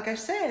I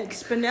said,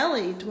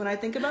 Spinelli, when I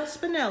think about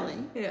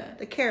Spinelli,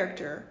 the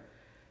character,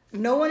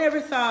 no one ever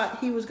thought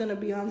he was going to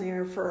be on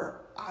there for,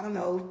 I don't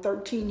know,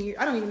 13 years.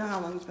 I don't even know how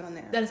long he's been on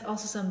there. That is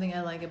also something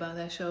I like about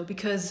that show,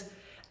 because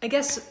I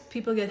guess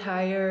people get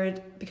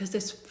hired because they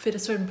fit a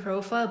certain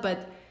profile,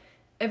 but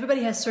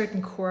everybody has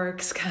certain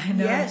quirks, kind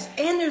of. Yes,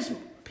 and there's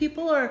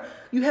people are,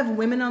 you have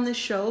women on this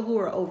show who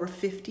are over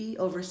 50,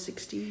 over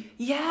 60.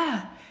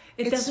 Yeah.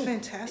 It's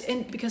fantastic. And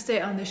because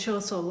they're on the show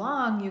so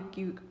long,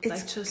 you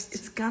like just...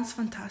 It's ganz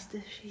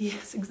fantastisch.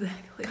 Yes,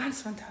 exactly.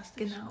 Ganz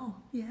fantastisch. Genau.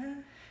 Yeah.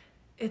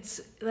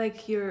 It's like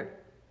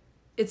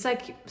it's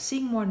like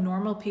seeing more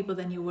normal people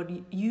than you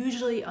would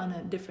usually on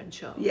a different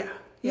show.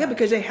 Yeah,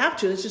 because they have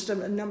to. It's just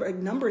a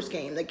numbers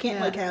game. They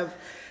can't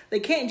they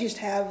can't just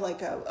have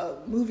like a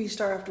movie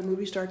star after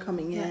movie star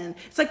coming in.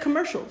 It's like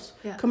commercials.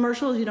 Yeah.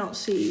 Commercials you don't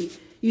see.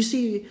 You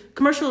see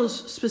commercials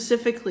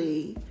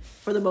specifically,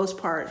 for the most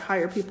part,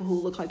 hire people who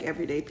look like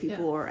everyday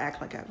people or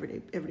act like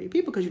everyday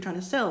people because you're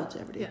trying to sell to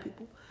everyday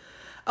people.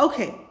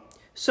 Okay,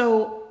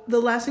 so the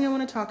last thing I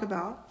want to talk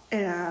about,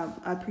 and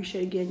I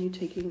appreciate again you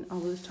taking all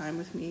of this time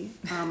with me.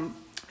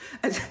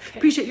 I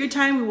appreciate your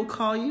time. We will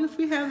call you if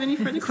we have any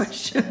further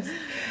questions.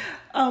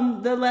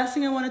 The last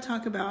thing I want to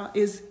talk about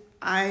is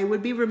I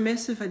would be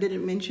remiss if I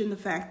didn't mention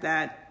the fact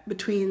that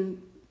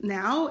between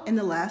now and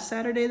the last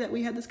Saturday that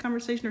we had this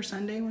conversation, or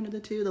Sunday, one of the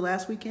two, the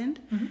last weekend,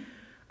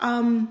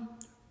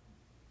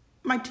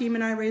 my team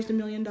and I raised $1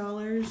 million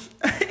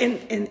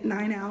in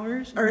 9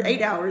 hours, or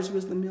 8 hours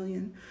was the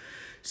million.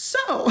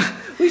 So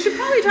we should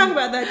probably talk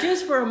about that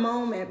just for a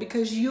moment,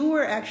 because you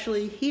were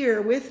actually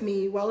here with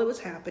me while it was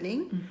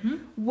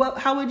happening.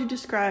 How would you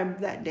describe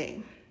that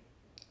day,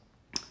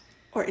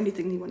 or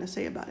anything you want to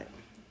say about it?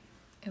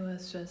 It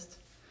was just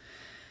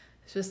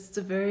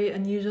a very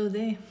unusual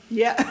day.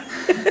 Yeah.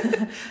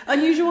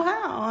 Unusual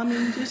how? I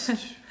mean, just...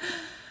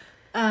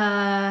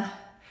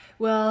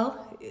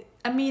 Well,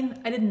 I mean,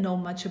 I didn't know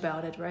much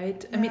about it,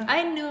 right? I mean,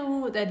 I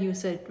knew that you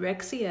said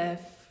RegCF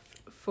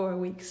 4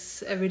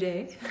 weeks every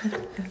day.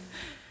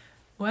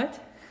 What?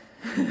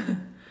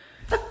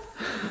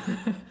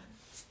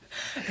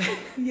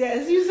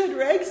 Yes, you said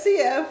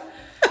RegCF.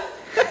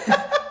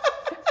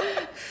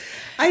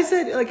 I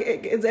said, like,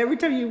 it's every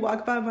time you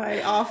walk by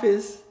my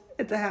office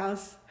at the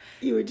house,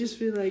 you would just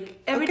be like,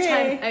 every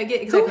okay, time I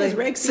get exactly.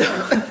 Who is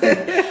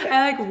RegCF?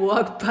 I like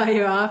walk by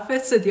your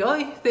office, and the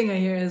only thing I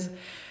hear is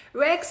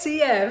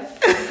RegCF.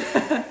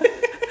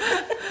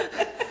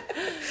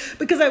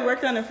 Because I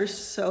worked on it for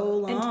so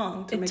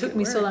long it took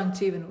me so long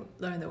to even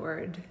learn the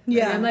word.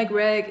 Yeah. Like, I'm like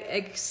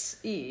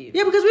RegXE.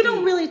 Yeah, because we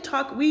don't really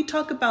talk. We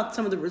talk about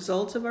some of the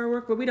results of our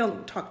work, but we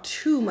don't talk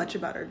too much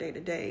about our day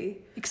to day.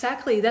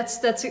 Exactly. That's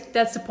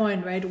the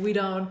point, right? We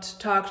don't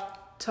talk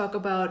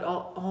about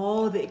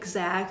all the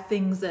exact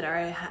things that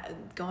are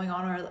going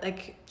on, or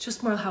like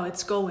just more how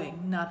it's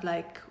going, not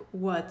like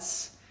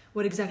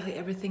what exactly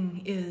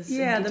everything is.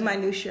 Yeah, the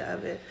minutia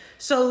of it.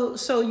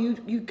 So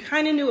you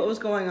kind of knew what was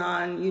going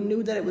on. You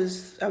knew that I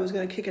was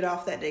going to kick it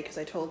off that day because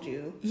I told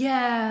you.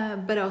 Yeah,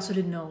 but I also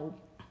didn't know.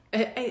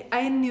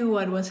 I knew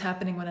what was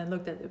happening when I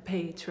looked at the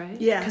page, right?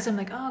 Yeah. Because I'm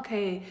like, oh,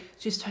 okay,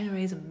 she's trying to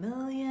raise $1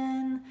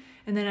 million,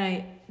 and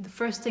then the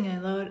first thing I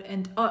load,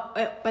 and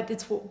but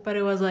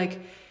it was like,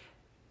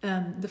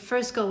 the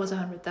first goal was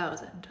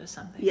 100,000 or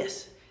something.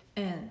 Yes.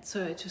 And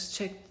so I just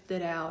checked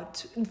it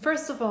out. And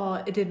first of all,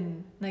 it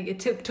didn't, like, it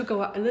took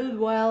a little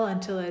while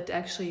until it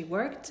actually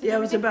worked. Yeah, it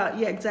was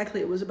exactly.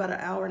 It was about an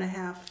hour and a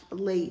half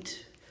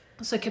late.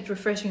 So I kept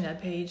refreshing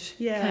that page.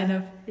 Yeah. Kind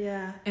of.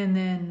 Yeah. And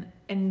then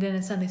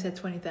it suddenly said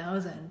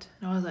 20,000. And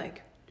I was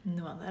like,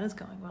 well, that is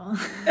going well.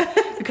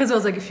 Because I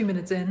was like a few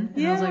minutes in.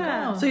 And I was like,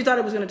 oh. So you thought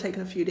it was going to take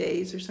a few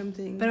days or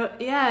something. But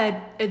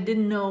I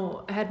didn't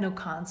know, I had no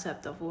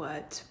concept of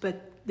what.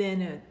 But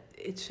then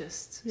it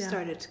just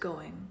started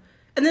going.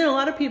 And then a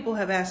lot of people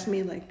have asked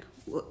me, like,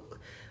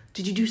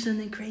 did you do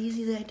something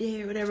crazy that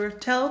day or whatever?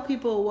 Tell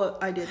people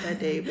what I did that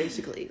day,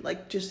 basically.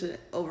 Like, just an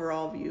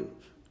overall view.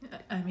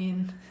 I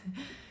mean,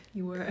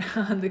 you were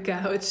on the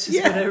couch,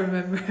 is what I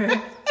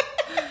remember.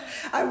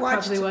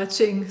 Probably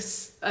watching,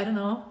 I don't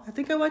know. I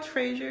think I watched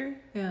Frasier.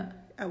 Yeah.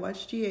 I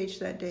watched GH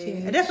that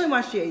day. I definitely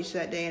watched GH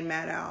that day and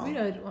Mad Owl. We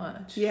did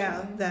watch.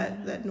 Yeah,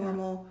 that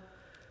normal.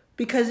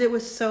 Because it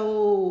was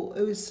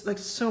like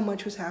so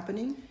much was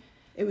happening.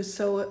 It was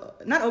so,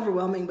 not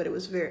overwhelming, but it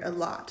was a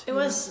lot. It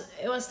was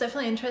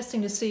definitely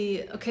interesting to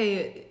see,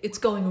 okay, it's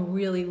going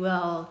really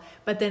well,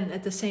 but then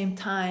at the same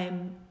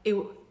time,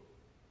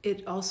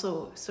 it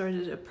also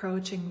started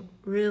approaching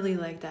really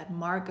like that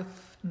mark of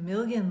 1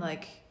 million,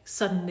 like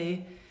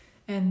suddenly.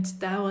 And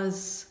that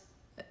was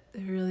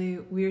really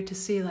weird to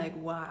see, like,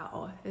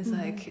 wow, it's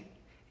like,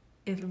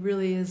 it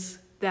really is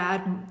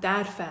that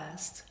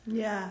fast.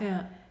 Yeah.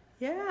 Yeah.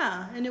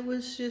 Yeah, and it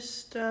was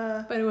just...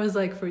 But it was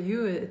like, for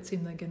you, it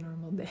seemed like a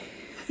normal day.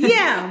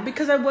 Yeah,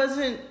 because I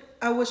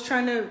was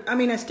trying to... I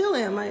mean, I still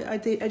am. I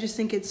just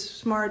think it's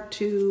smart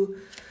to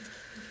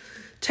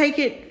take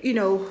it,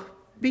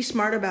 be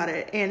smart about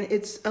it. And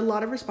it's a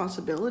lot of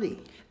responsibility.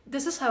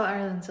 This is how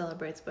Ireland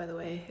celebrates, by the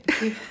way,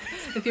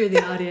 if you're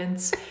the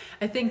audience.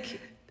 I think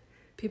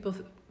people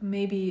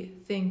maybe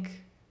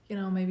think,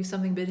 maybe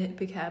something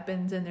big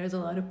happens and there's a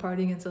lot of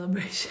partying and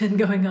celebration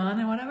going on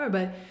and whatever,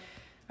 but...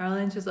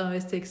 Ireland just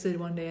always takes it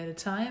one day at a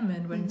time,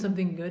 and when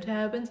something good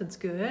happens, it's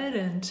good,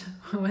 and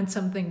when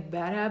something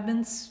bad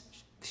happens,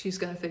 she's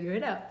gonna figure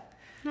it out.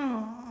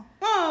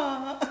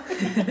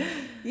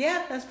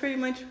 Yeah, that's pretty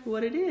much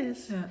what it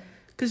is. Yeah.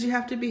 Because you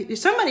have to be,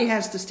 somebody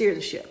has to steer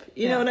the ship.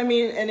 You know what I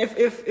mean? And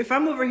if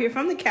I'm over here, if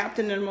I'm the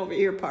captain and I'm over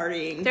here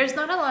partying. There's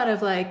not a lot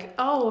of like,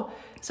 oh,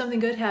 something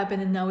good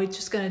happened and now we're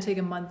just going to take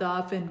a month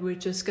off and we're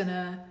just going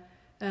to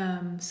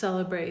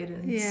celebrate.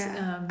 And,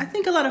 I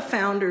think a lot of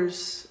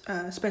founders,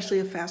 especially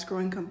of fast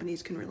growing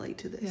companies, can relate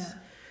to this. Yeah.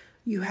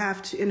 You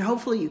have to, and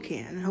hopefully you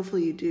can, and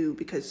hopefully you do,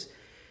 because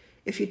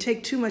if you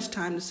take too much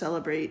time to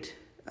celebrate,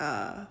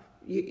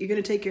 you're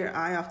going to take your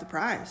eye off the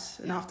prize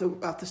and off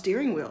the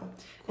steering wheel,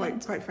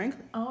 quite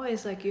frankly.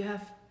 Always like you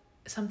have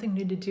something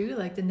new to do,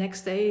 like the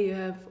next day you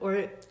have,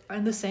 or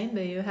on the same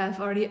day you have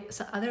already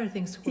other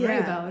things to worry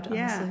about, honestly.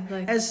 Yeah.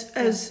 Like,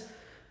 as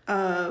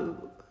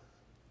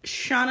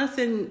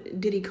Jonathan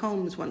Diddy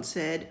Combs once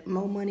said,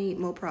 "Mo money,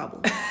 mo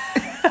problem."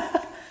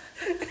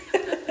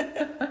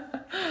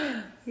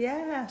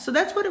 Yeah, so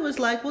that's what it was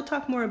like. We'll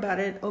talk more about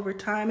it over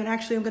time. And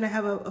actually, I'm going to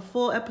have a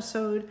full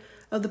episode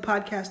of the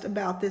podcast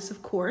about this,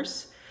 of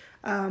course.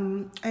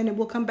 And it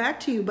will come back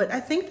to you. But I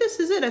think this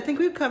is it. I think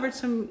we've covered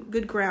some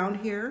good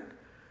ground here.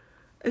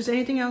 Is there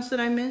anything else that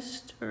I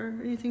missed or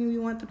anything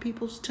you want the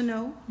peoples to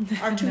know?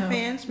 Our two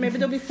fans? Maybe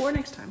there'll be 4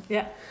 next time.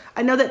 Yeah.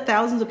 I know that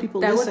thousands of people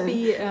listen.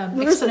 That would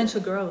be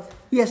exponential growth.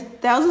 Yes,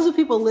 thousands of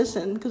people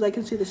listen because I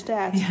can see the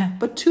stats. Yeah.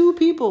 But 2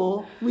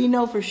 people we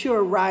know for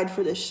sure ride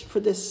for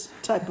this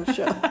type of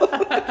show.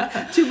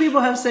 2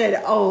 people have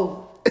said,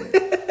 "Oh."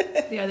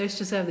 The others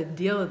just have to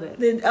deal with it.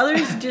 The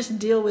others just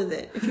deal with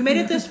it. If you made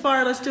it this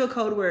far, let's do a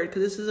code word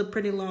because this is a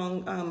pretty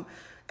long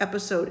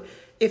episode.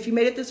 If you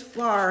made it this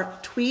far,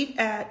 tweet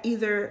at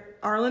either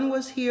Arlen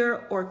was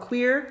here or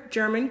Queer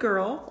German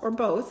Girl or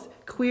both.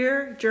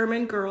 Queer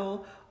German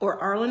Girl or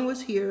Arlen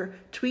was here.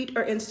 Tweet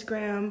or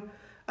Instagram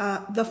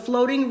the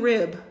floating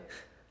rib.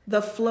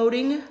 The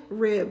floating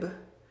rib.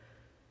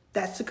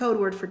 That's the code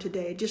word for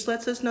today. It just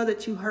lets us know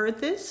that you heard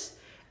this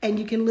and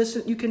you can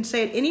listen. You can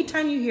say it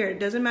anytime you hear it. It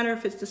doesn't matter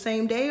if it's the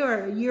same day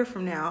or a year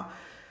from now.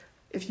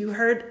 If you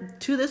heard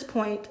to this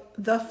point,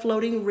 the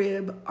floating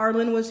rib,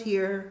 Arlen was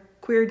here,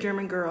 Queer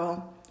German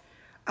Girl.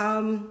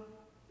 I'm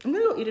going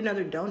to go eat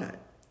another donut.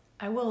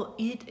 I will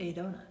eat a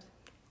donut.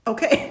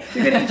 Okay,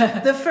 you're going to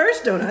eat the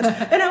first donut,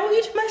 and I will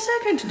eat my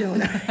second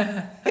donut.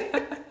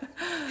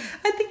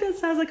 I think that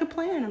sounds like a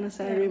plan on a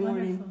Saturday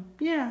morning. Wonderful.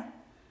 Yeah.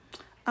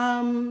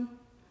 I'll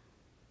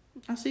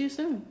see you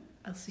soon.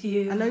 I'll see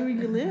you. I know where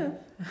you live.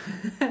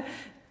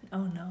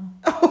 Oh, no.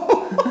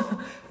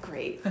 Oh,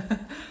 great.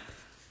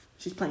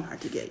 She's playing hard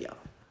to get, y'all.